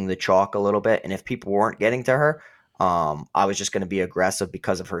eating the chalk a little bit. And if people weren't getting to her, I was just going to be aggressive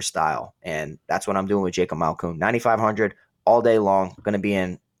because of her style. And that's what I'm doing with Jacob Malkoun. 9,500 all day long. Going to be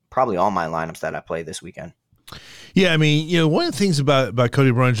in probably all my lineups that I play this weekend. Yeah, I mean, one of the things about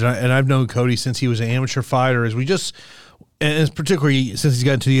Cody Brundage, and I've known Cody since he was an amateur fighter, is and particularly since he's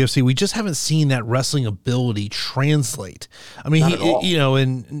gotten to the UFC, we just haven't seen that wrestling ability translate. I mean,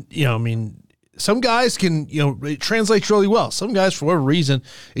 some guys can, it translates really well. Some guys, for whatever reason,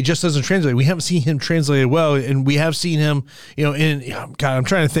 it just doesn't translate. We haven't seen him translate well, and we have seen him, I'm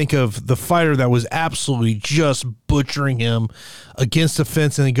trying to think of the fighter that was absolutely just butchering him against the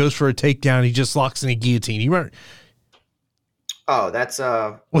fence, and he goes for a takedown. He just locks in a guillotine. You remember? Oh, that's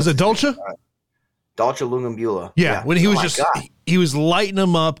was it Dolce? Dolce Lungambula. Yeah, when he was he was lighting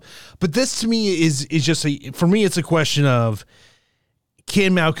him up. But this to me is just for me, it's a question of,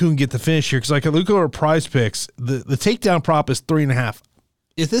 can Malkoun get the finish here? Because like I look over Prize Picks, the takedown prop is 3.5.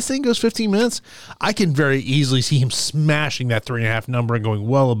 if this thing goes 15 minutes, I can very easily see him smashing that 3.5 number and going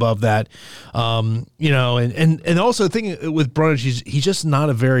well above that. And also the thing with Brunage, he's just not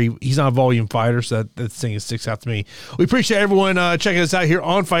he's not a volume fighter. So that thing sticks out to me. We appreciate everyone checking us out here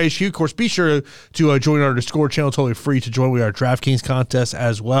on Fight HQ. Of course, be sure to join our Discord channel, totally free to join with our DraftKings contest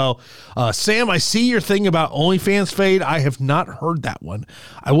as well. Sam, I see your thing about OnlyFans fade. I have not heard that one.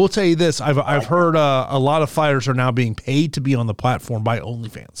 I will tell you this. I've heard a lot of fighters are now being paid to be on the platform by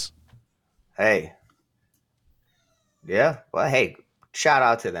OnlyFans. Hey, yeah. Well, hey, shout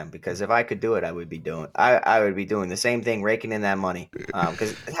out to them, because if I could do it, I would be doing the same thing, raking in that money.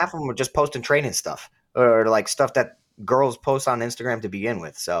 Because half of them are just posting training stuff or like stuff that girls post on Instagram to begin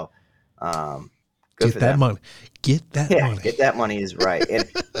with. So, good get for that them. money. Get that money. Get that money is right. And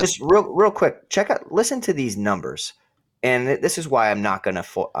just real quick, listen to these numbers. And this is why I'm not gonna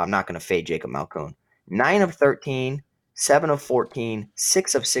fade Jacob Malkoun. 9 of 13. 7 of 14,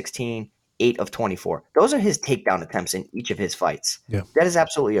 6 of 16, 8 of 24. Those are his takedown attempts in each of his fights. Yeah. That is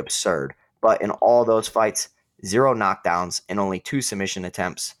absolutely absurd. But in all those fights, 0 knockdowns and only 2 submission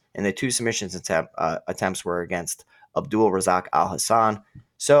attempts. And the 2 submissions attempts were against Abdul Razak Al Hassan.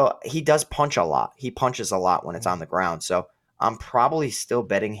 So he does punch a lot. He punches a lot when it's on the ground. So I'm probably still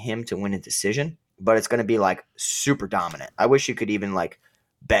betting him to win a decision, but it's going to be like super dominant. I wish you could even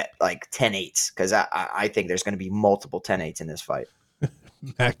bet like 10-8s, because I think there's going to be multiple 10-8s in this fight.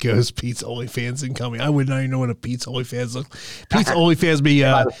 Matt goes, Pete's OnlyFans incoming. I would not even know what a Pete's OnlyFans looks. Pete's OnlyFans be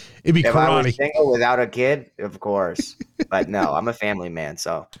it'd be if karate. I was single without a kid, of course. But no, I'm a family man.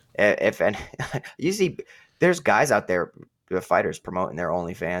 So you see, there's guys out there, fighters promoting their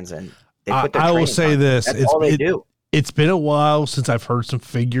OnlyFans, and they put their I will say this. That's all they do. It's been a while since I've heard some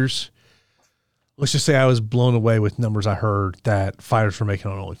figures. Let's just say I was blown away with numbers I heard that fighters were making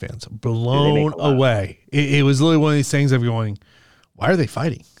on OnlyFans. Blown away. It was literally one of these things of going, why are they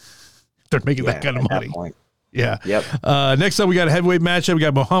fighting? They're making that kind of money. Yeah. Yep. Next up, we got a heavyweight matchup. We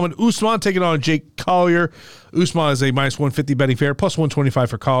got Muhammad Usman taking on Jake Collier. Usman is a minus 150 betting favorite, plus 125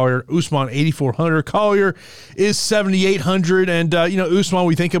 for Collier. Usman 8,400. Collier is 7,800. And Usman,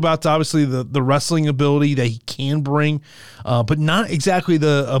 we think about obviously the wrestling ability that he can bring, but not exactly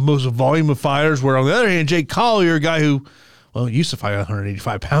the most volume of fighters. Where on the other hand, Jake Collier, a guy who used to fight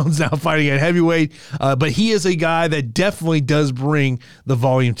 185 pounds, now fighting at heavyweight, but he is a guy that definitely does bring the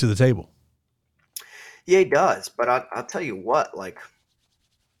volume to the table. Yeah, he does. But I'll tell you what,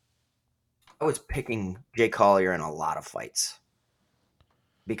 I was picking Jay Collier in a lot of fights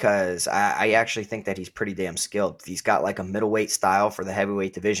because I actually think that he's pretty damn skilled. He's got like a middleweight style for the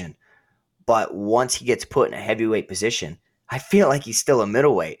heavyweight division. But once he gets put in a heavyweight position, I feel like he's still a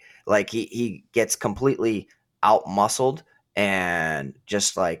middleweight. Like he gets completely out-muscled and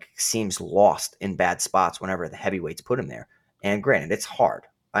just seems lost in bad spots whenever the heavyweights put him there. And granted, it's hard.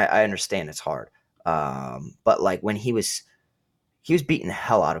 I understand it's hard. But when he was beating the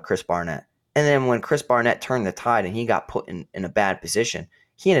hell out of Chris Barnett. And then when Chris Barnett turned the tide and he got put in a bad position,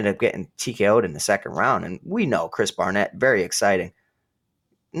 he ended up getting TKO'd in the second round. And we know Chris Barnett, very exciting.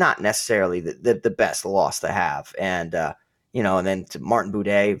 Not necessarily the best loss to have. And, and then to Martin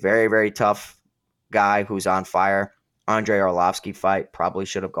Buday, very, very tough guy who's on fire. Andre Arlovsky fight probably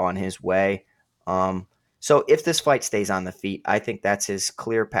should have gone his way. So if this fight stays on the feet, I think that's his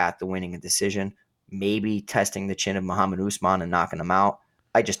clear path to winning a decision. Maybe testing the chin of Muhammad Usman and knocking him out.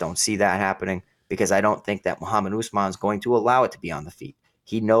 I just don't see that happening because I don't think that Muhammad Usman is going to allow it to be on the feet.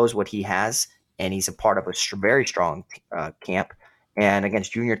 He knows what he has, and he's a part of a very strong camp. And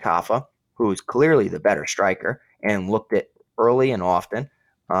against Junior Tafa, who is clearly the better striker and looked at early and often,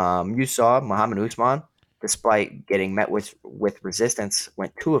 you saw Muhammad Usman, despite getting met with resistance,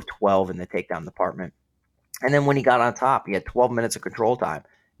 went 2 of 12 in the takedown department. And then when he got on top, he had 12 minutes of control time.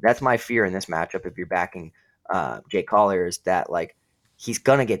 That's my fear in this matchup. If you're backing Jake Collier, is that he's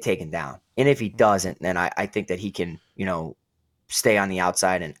gonna get taken down, and if he doesn't, then I think that he can stay on the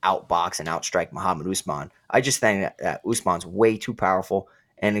outside and outbox and outstrike Muhammad Usman. I just think that Usman's way too powerful,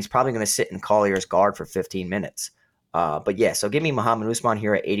 and he's probably gonna sit in Collier's guard for 15 minutes. But yeah, so give me Muhammad Usman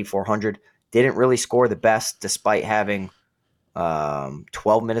here at 8,400. Didn't really score the best despite having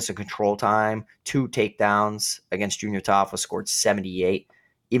 12 minutes of control time, 2 takedowns against Junior Tafa, scored 78.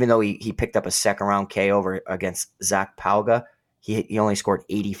 Even though he picked up a second round KO over against Zach Palga, he only scored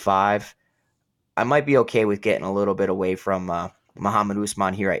 85. I might be okay with getting a little bit away from Muhammad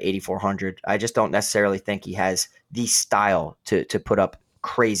Usman here at 8,400. I just don't necessarily think he has the style to put up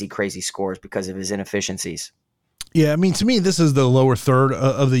crazy scores because of his inefficiencies. Yeah, I mean, to me, this is the lower third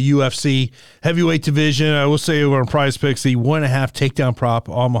of the UFC heavyweight division. I will say over on Prize Picks, the 1.5 takedown prop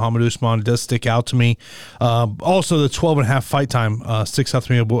on Muhammad Usman does stick out to me. Also, the 12.5 fight time sticks out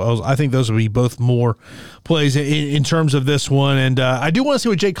to me. I think those would be both more plays in terms of this one. And I do want to see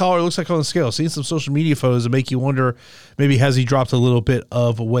what Jake Collier looks like on the scale. Seeing some social media photos that make you wonder, maybe has he dropped a little bit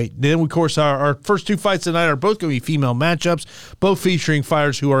of weight. Then, of course, our first two fights tonight are both going to be female matchups, both featuring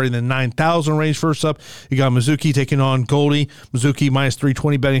fighters who are in the 9,000 range. First up, you got Mizuki taking on Goldie. Mizuki minus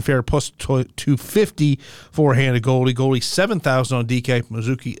 320 betting fair, plus 250 for Hannah Goldie. Goldie 7,000 on DK.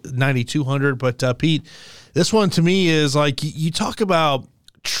 Mizuki 9,200. But Pete, this one to me is like, you talk about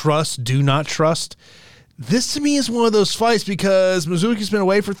trust, do not trust. This to me is one of those fights because Mizuki's been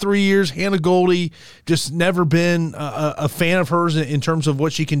away for 3 years. Hannah Goldie just never been a fan of hers in terms of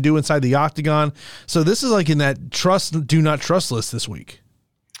what she can do inside the octagon. So this is like in that trust, do not trust list this week.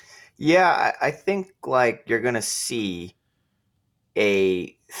 Yeah, I think like you're gonna see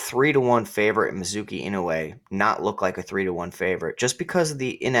a 3-1 favorite in Mizuki Inoue not look like a 3-1 favorite just because of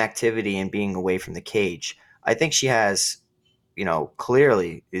the inactivity and being away from the cage. I think she has,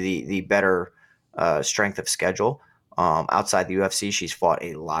 clearly the better strength of schedule. Outside the UFC, she's fought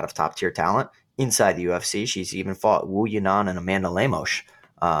a lot of top tier talent. Inside the UFC, she's even fought Wu Yanan and Amanda Lemos.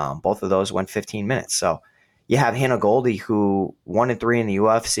 Both of those went 15 minutes. So you have Hannah Goldie, who 1-3 in the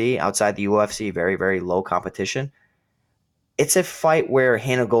UFC. Outside the UFC, very, very low competition. It's a fight where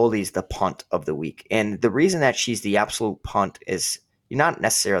Hannah Goldie's the punt of the week. And the reason that she's the absolute punt is you're not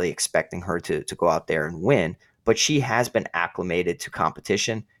necessarily expecting her to go out there and win, but she has been acclimated to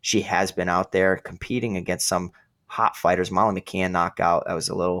competition. She has been out there competing against some hot fighters. Molly McCann knockout, that was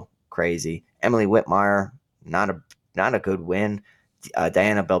a little crazy. Emily Whitmire, not a good win.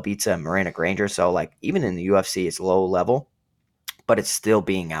 Diana Belbita and Miranda Granger. So like even in the UFC, it's low level, but it's still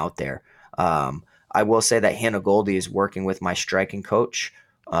being out there. I will say that Hannah Goldie is working with my striking coach,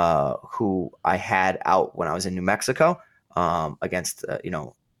 who I had out when I was in New Mexico against,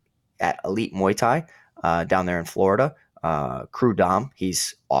 at Elite Muay Thai down there in Florida. Crew Dom,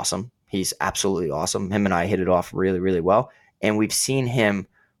 he's awesome. He's absolutely awesome. Him and I hit it off really, really well. And we've seen him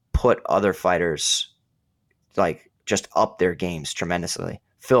put other fighters like just up their games tremendously.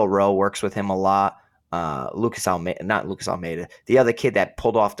 Phil Rowe works with him a lot. Lucas Almeida, not Lucas Almeida, the other kid that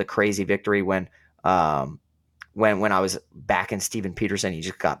pulled off the crazy victory when I was back in Steven Peterson, he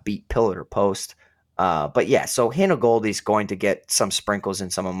just got beat pillar to post. But yeah, so Hannah Goldie's going to get some sprinkles in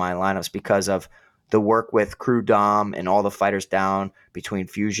some of my lineups because of the work with Crew Dom and all the fighters down between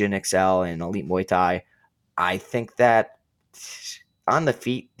Fusion, Excel, and Elite Muay Thai. I think that on the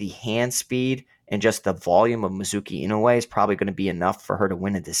feet, the hand speed and just the volume of Mizuki Inoue is probably going to be enough for her to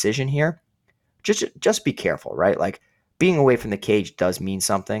win a decision here. Just be careful, right? Like being away from the cage does mean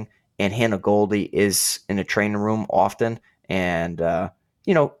something. And Hannah Goldie is in the training room often and,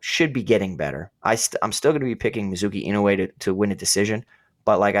 should be getting better. I'm still going to be picking Mizuki Inoue to win a decision.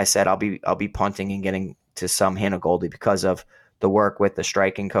 But like I said, I'll be punting and getting to some Hannah Goldie because of the work with the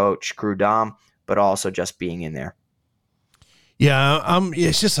striking coach, Crew Dom, but also just being in there. Yeah,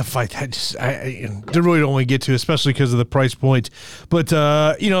 it's just a fight that I really don't want to get to, especially because of the price point. But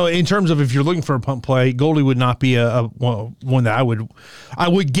in terms of if you're looking for a punt play, Goldie would not be a one that I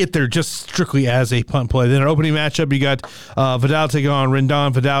would get there just strictly as a punt play. Then our opening matchup, you got Vidal taking on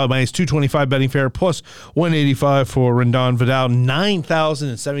Rendon. Vidal minus 225 betting fair, plus 185 for Rendon. Vidal 9,000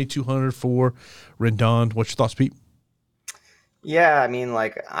 and 7,200 for Rendon. What's your thoughts, Pete? Yeah, I mean,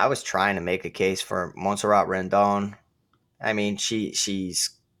 like I was trying to make a case for Montserrat Rendon. I mean, she's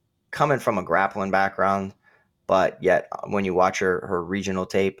coming from a grappling background, but yet when you watch her regional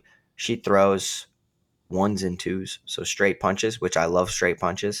tape, she throws ones and twos, so straight punches, which I love straight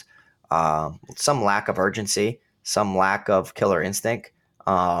punches. Some lack of urgency, some lack of killer instinct,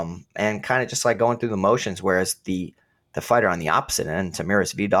 and kind of just like going through the motions. Whereas the fighter on the opposite end,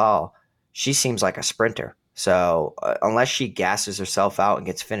 Tamiris Vidal, she seems like a sprinter. So unless she gasses herself out and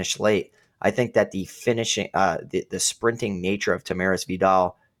gets finished late, I think that the finishing, the sprinting nature of Tamiris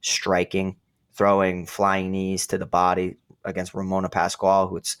Vidal, striking, throwing flying knees to the body against Ramona Pascual,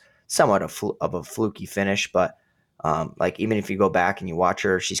 who it's somewhat of a fluky finish, but like even if you go back and you watch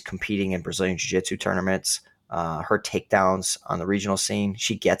her, she's competing in Brazilian Jiu-Jitsu tournaments. Her takedowns on the regional scene,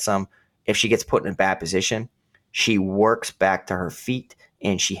 she gets them. If she gets put in a bad position, she works back to her feet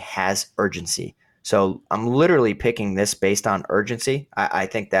and she has urgency. So I'm literally picking this based on urgency. I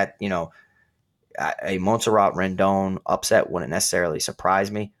think that, a Montserrat Rendon upset wouldn't necessarily surprise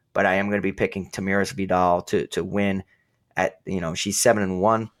me, but I am going to be picking Tamiris Vidal to win at, she's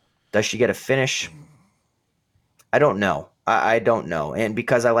 7-1. Does she get a finish? I don't know. I don't know. And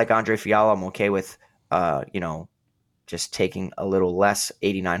because I like Andre Fiala, I'm okay with, just taking a little less,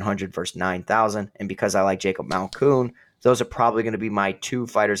 8,900 versus 9,000. And because I like Jacob Malkoun, those are probably going to be my two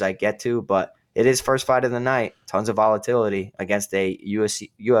fighters I get to. But it is first fight of the night. Tons of volatility against a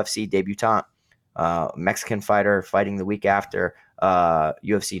UFC debutant, Mexican fighter fighting the week after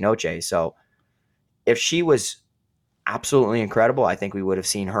UFC Noche. So if she was absolutely incredible, I think we would have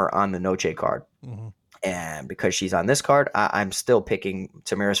seen her on the Noche card. Mm-hmm. And because she's on this card, I'm still picking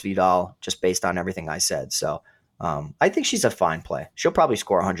Tamiris Vidal just based on everything I said. So I think she's a fine play. She'll probably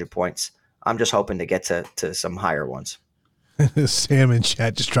score 100 points. I'm just hoping to get to some higher ones. Sam in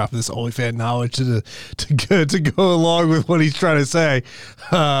chat just dropping this OnlyFans knowledge to go along with what he's trying to say.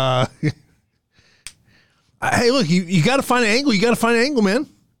 Hey, look, you got to find an angle. You got to find an angle, man.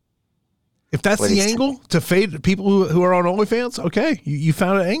 If that's the angle to fade people who are on OnlyFans, okay, you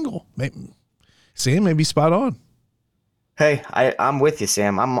found an angle. Sam may be spot on. Hey, I'm with you,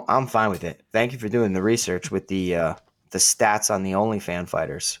 Sam. I'm fine with it. Thank you for doing the research with the stats on the OnlyFans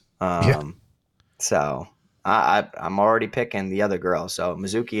fighters. So I'm already picking the other girl. So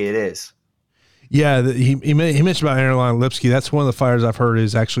Mizuki, it is. Yeah, he mentioned about Airline Lipsky. That's one of the fighters I've heard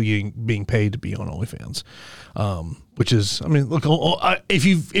is actually being paid to be on OnlyFans, which is, I mean, look, if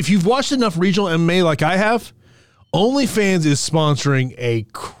you've watched enough regional MMA like I have, OnlyFans is sponsoring a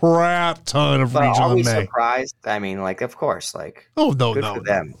crap ton of regional are we MMA. Surprised? I mean, like, of course, like, no, good for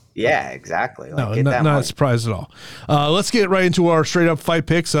them. Yeah, exactly. Like, not surprised at all. Let's get right into our straight up fight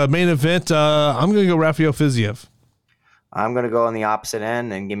picks. Main event. I'm going to go Rafael Fiziev. I'm going to go on the opposite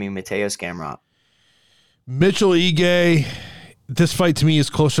end and give me Mateus Gamrot. Mitchell Ige. This fight to me is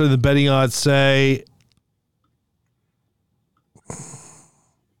closer than the betting odds say.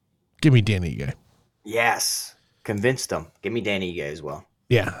 Give me Danny Ige. Yes. Convinced them. Give me Danny Ige as well.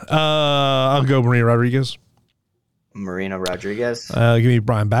 Yeah. I'll go Marina Rodriguez. Marina Rodriguez. Give me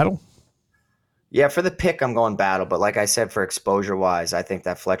Brian Battle. Yeah, for the pick, I'm going Battle. But like I said, for exposure-wise, I think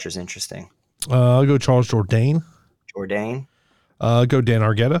that Fletcher's interesting. I'll go Charles Jourdain. Go Dan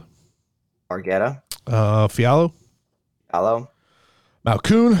Argueta. Fiallo.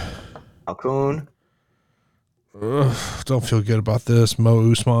 Malkoun. Don't feel good about this.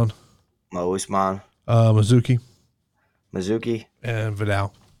 Mo Usman. Mizuki. And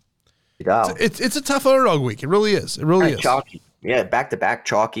Vidal. It's a tough underdog week. It really is. It really is. Chalky. Yeah, back-to-back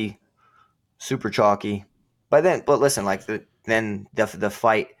chalky. Super chalky. But listen, like the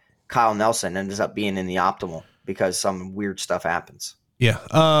fight, Kyle Nelson ends up being in the optimal because some weird stuff happens. Yeah.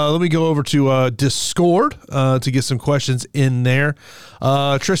 Let me go over to Discord to get some questions in there.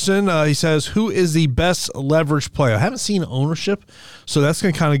 Tristan, he says, who is the best leverage play? I haven't seen ownership, so that's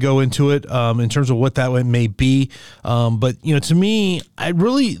going to kind of go into it in terms of what that may be. But, to me, I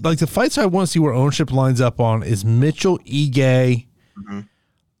really like the fights I want to see where ownership lines up on is Mitchell Ige,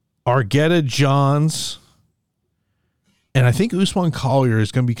 Argueta Johns, and I think Usman Collier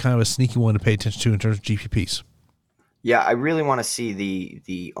is going to be kind of a sneaky one to pay attention to in terms of GPPs. Yeah, I really want to see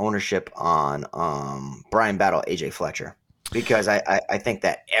the ownership on Brian Battle, AJ Fletcher, because I think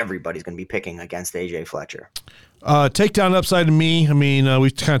that everybody's going to be picking against AJ Fletcher. Takedown upside to me. I mean,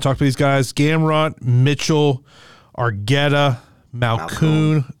 we've kind of talked to these guys: Gamrot, Mitchell, Argueta,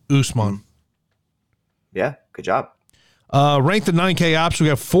 Malkoun, Usman. Yeah, good job. Ranked the 9K options. We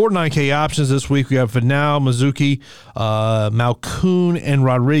have 4 9K options this week. We have Vidal, Mizuki, Malkoun, and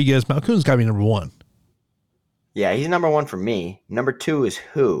Rodriguez. Malkoun's got to be number 1. Yeah, he's number 1 for me. Number 2 is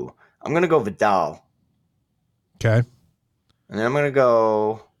who? I'm going to go Vidal. Okay. And then I'm going to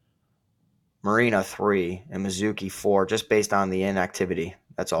go Marina 3 and Mizuki 4, just based on the inactivity.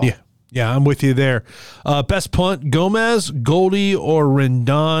 That's all. Yeah, I'm with you there. Best punt, Gomez, Goldie, or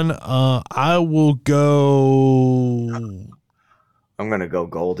Rendon. I will go. I'm going to go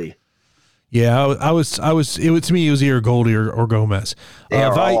Goldie. Yeah, I was. To me, it was either Goldie or Gomez. They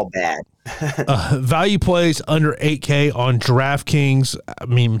are all bad. Value plays under 8K on DraftKings. I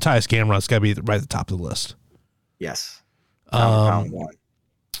mean, Matthias Gamrot's got to be right at the top of the list. Yes. Pound 1.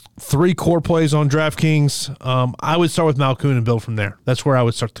 3 core plays on DraftKings. I would start with Malkoun and build from there. That's where I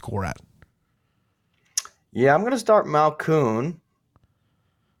would start the core at. Yeah, I'm going to start Malkoun,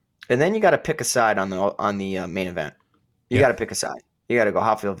 and then you got to pick a side on the main event. You got to pick a side. You got to go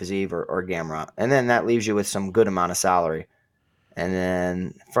Rafael Fiziev or Gamrot, and then that leaves you with some good amount of salary. And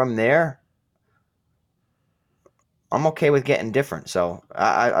then from there, I'm okay with getting different. So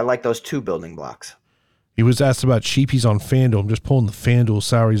I like those 2 building blocks. He was asked about cheapies on FanDuel. I'm just pulling the FanDuel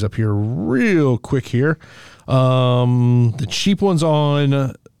salaries up here real quick here. The cheap ones on over there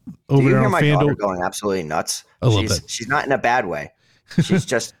on FanDuel. Do you hear my daughter going absolutely nuts? A little bit. She's not in a bad way. She's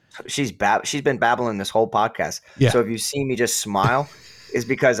just she's been babbling this whole podcast. Yeah. So if you see me just smile, is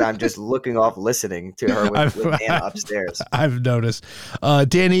because I'm just looking off listening to her with Anna upstairs. I've noticed.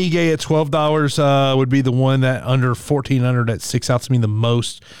 Dan Ige at $12 would be the one that under 1,400 that sticks out to me the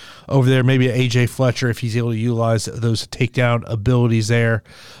most over there. Maybe AJ Fletcher if he's able to utilize those takedown abilities there.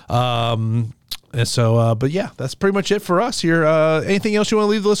 And so, but yeah, that's pretty much it for us here. Anything else you want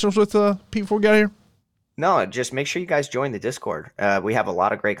to leave the listeners with, Pete, before we get out of here? No, just make sure you guys join the Discord. We have a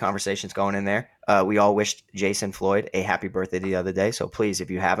lot of great conversations going in there. We all wished Jason Floyd a happy birthday the other day. So please, if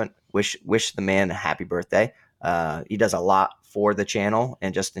you haven't, wish the man a happy birthday. He does a lot for the channel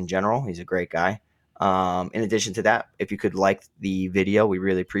and just in general. He's a great guy. In addition to that, if you could like the video, we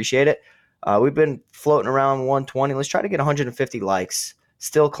really appreciate it. We've been floating around 120. Let's try to get 150 likes.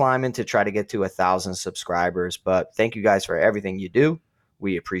 Still climbing to try to get to 1,000 subscribers. But thank you guys for everything you do.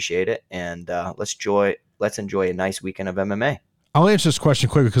 We appreciate it. And let's enjoy a nice weekend of MMA. I'll answer this question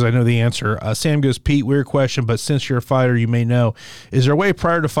quickly because I know the answer. Sam goes, Pete, weird question, but since you're a fighter, you may know. Is there a way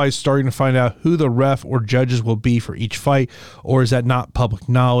prior to fights starting to find out who the ref or judges will be for each fight, or is that not public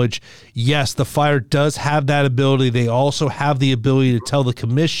knowledge? Yes, the fighter does have that ability. They also have the ability to tell the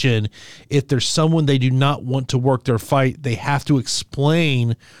commission if there's someone they do not want to work their fight, they have to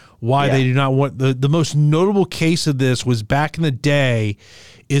explain why they do not want. The most notable case of this was back in the day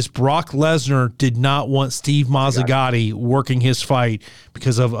is Brock Lesnar did not want Steve Mazzagatti working his fight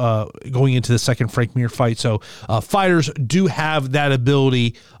because of going into the second Frank Mir fight. So fighters do have that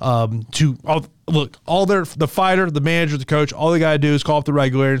ability to look. The fighter, the manager, the coach, all they got to do is call up the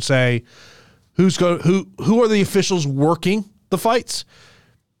regulator and say, who are the officials working the fights?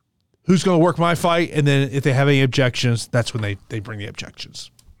 Who's going to work my fight? And then if they have any objections, that's when they bring the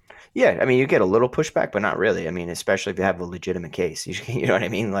objections. Yeah, I mean, you get a little pushback, but not really. I mean, especially if you have a legitimate case. You know what I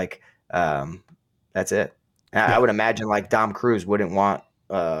mean? Like, that's it. I would imagine, like, Dom Cruz wouldn't want,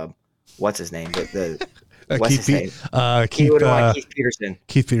 what's his name? What's his name? He wouldn't want Keith Peterson.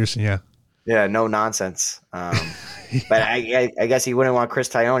 Keith Peterson, yeah. Yeah, no nonsense. But I guess he wouldn't want Chris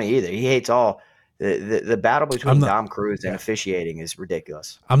Taglioni either. He hates all. The battle between Dom Cruz and officiating is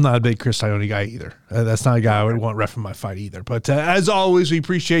ridiculous. I'm not a big Chris Taglioni guy either. That's not a guy I would want reffing my fight either. But as always, we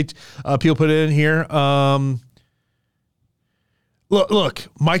appreciate people put it in here. Look,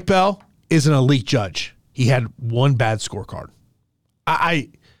 Mike Bell is an elite judge. He had one bad scorecard.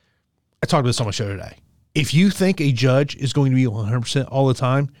 I talked about this on my show today. If you think a judge is going to be 100% all the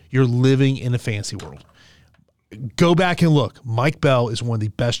time, you're living in a fantasy world. Go back and look. Mike Bell is one of the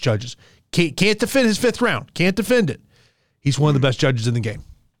best judges. Can't defend his fifth round. Can't defend it. He's one of the best judges in the game.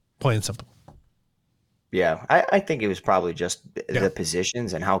 Plain and simple. Yeah, I think it was probably just the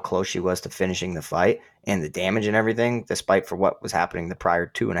positions and how close she was to finishing the fight and the damage and everything, despite for what was happening the prior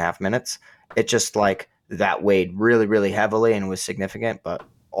 2.5 minutes. It just like that weighed really, really heavily and was significant, but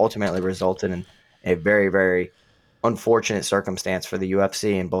ultimately resulted in a very, very unfortunate circumstance for the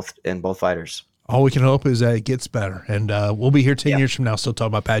UFC and both fighters. All we can hope is that it gets better. And we'll be here 10 years from now still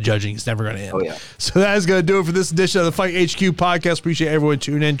talking about bad judging. It's never going to end. Oh, yeah. So that is going to do it for this edition of the Fight HQ podcast. Appreciate everyone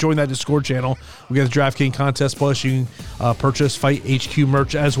tuning in. Join that Discord channel. We got the DraftKings contest. Plus, you can purchase Fight HQ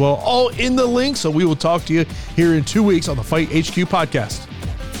merch as well. All in the link. So we will talk to you here in 2 weeks on the Fight HQ podcast.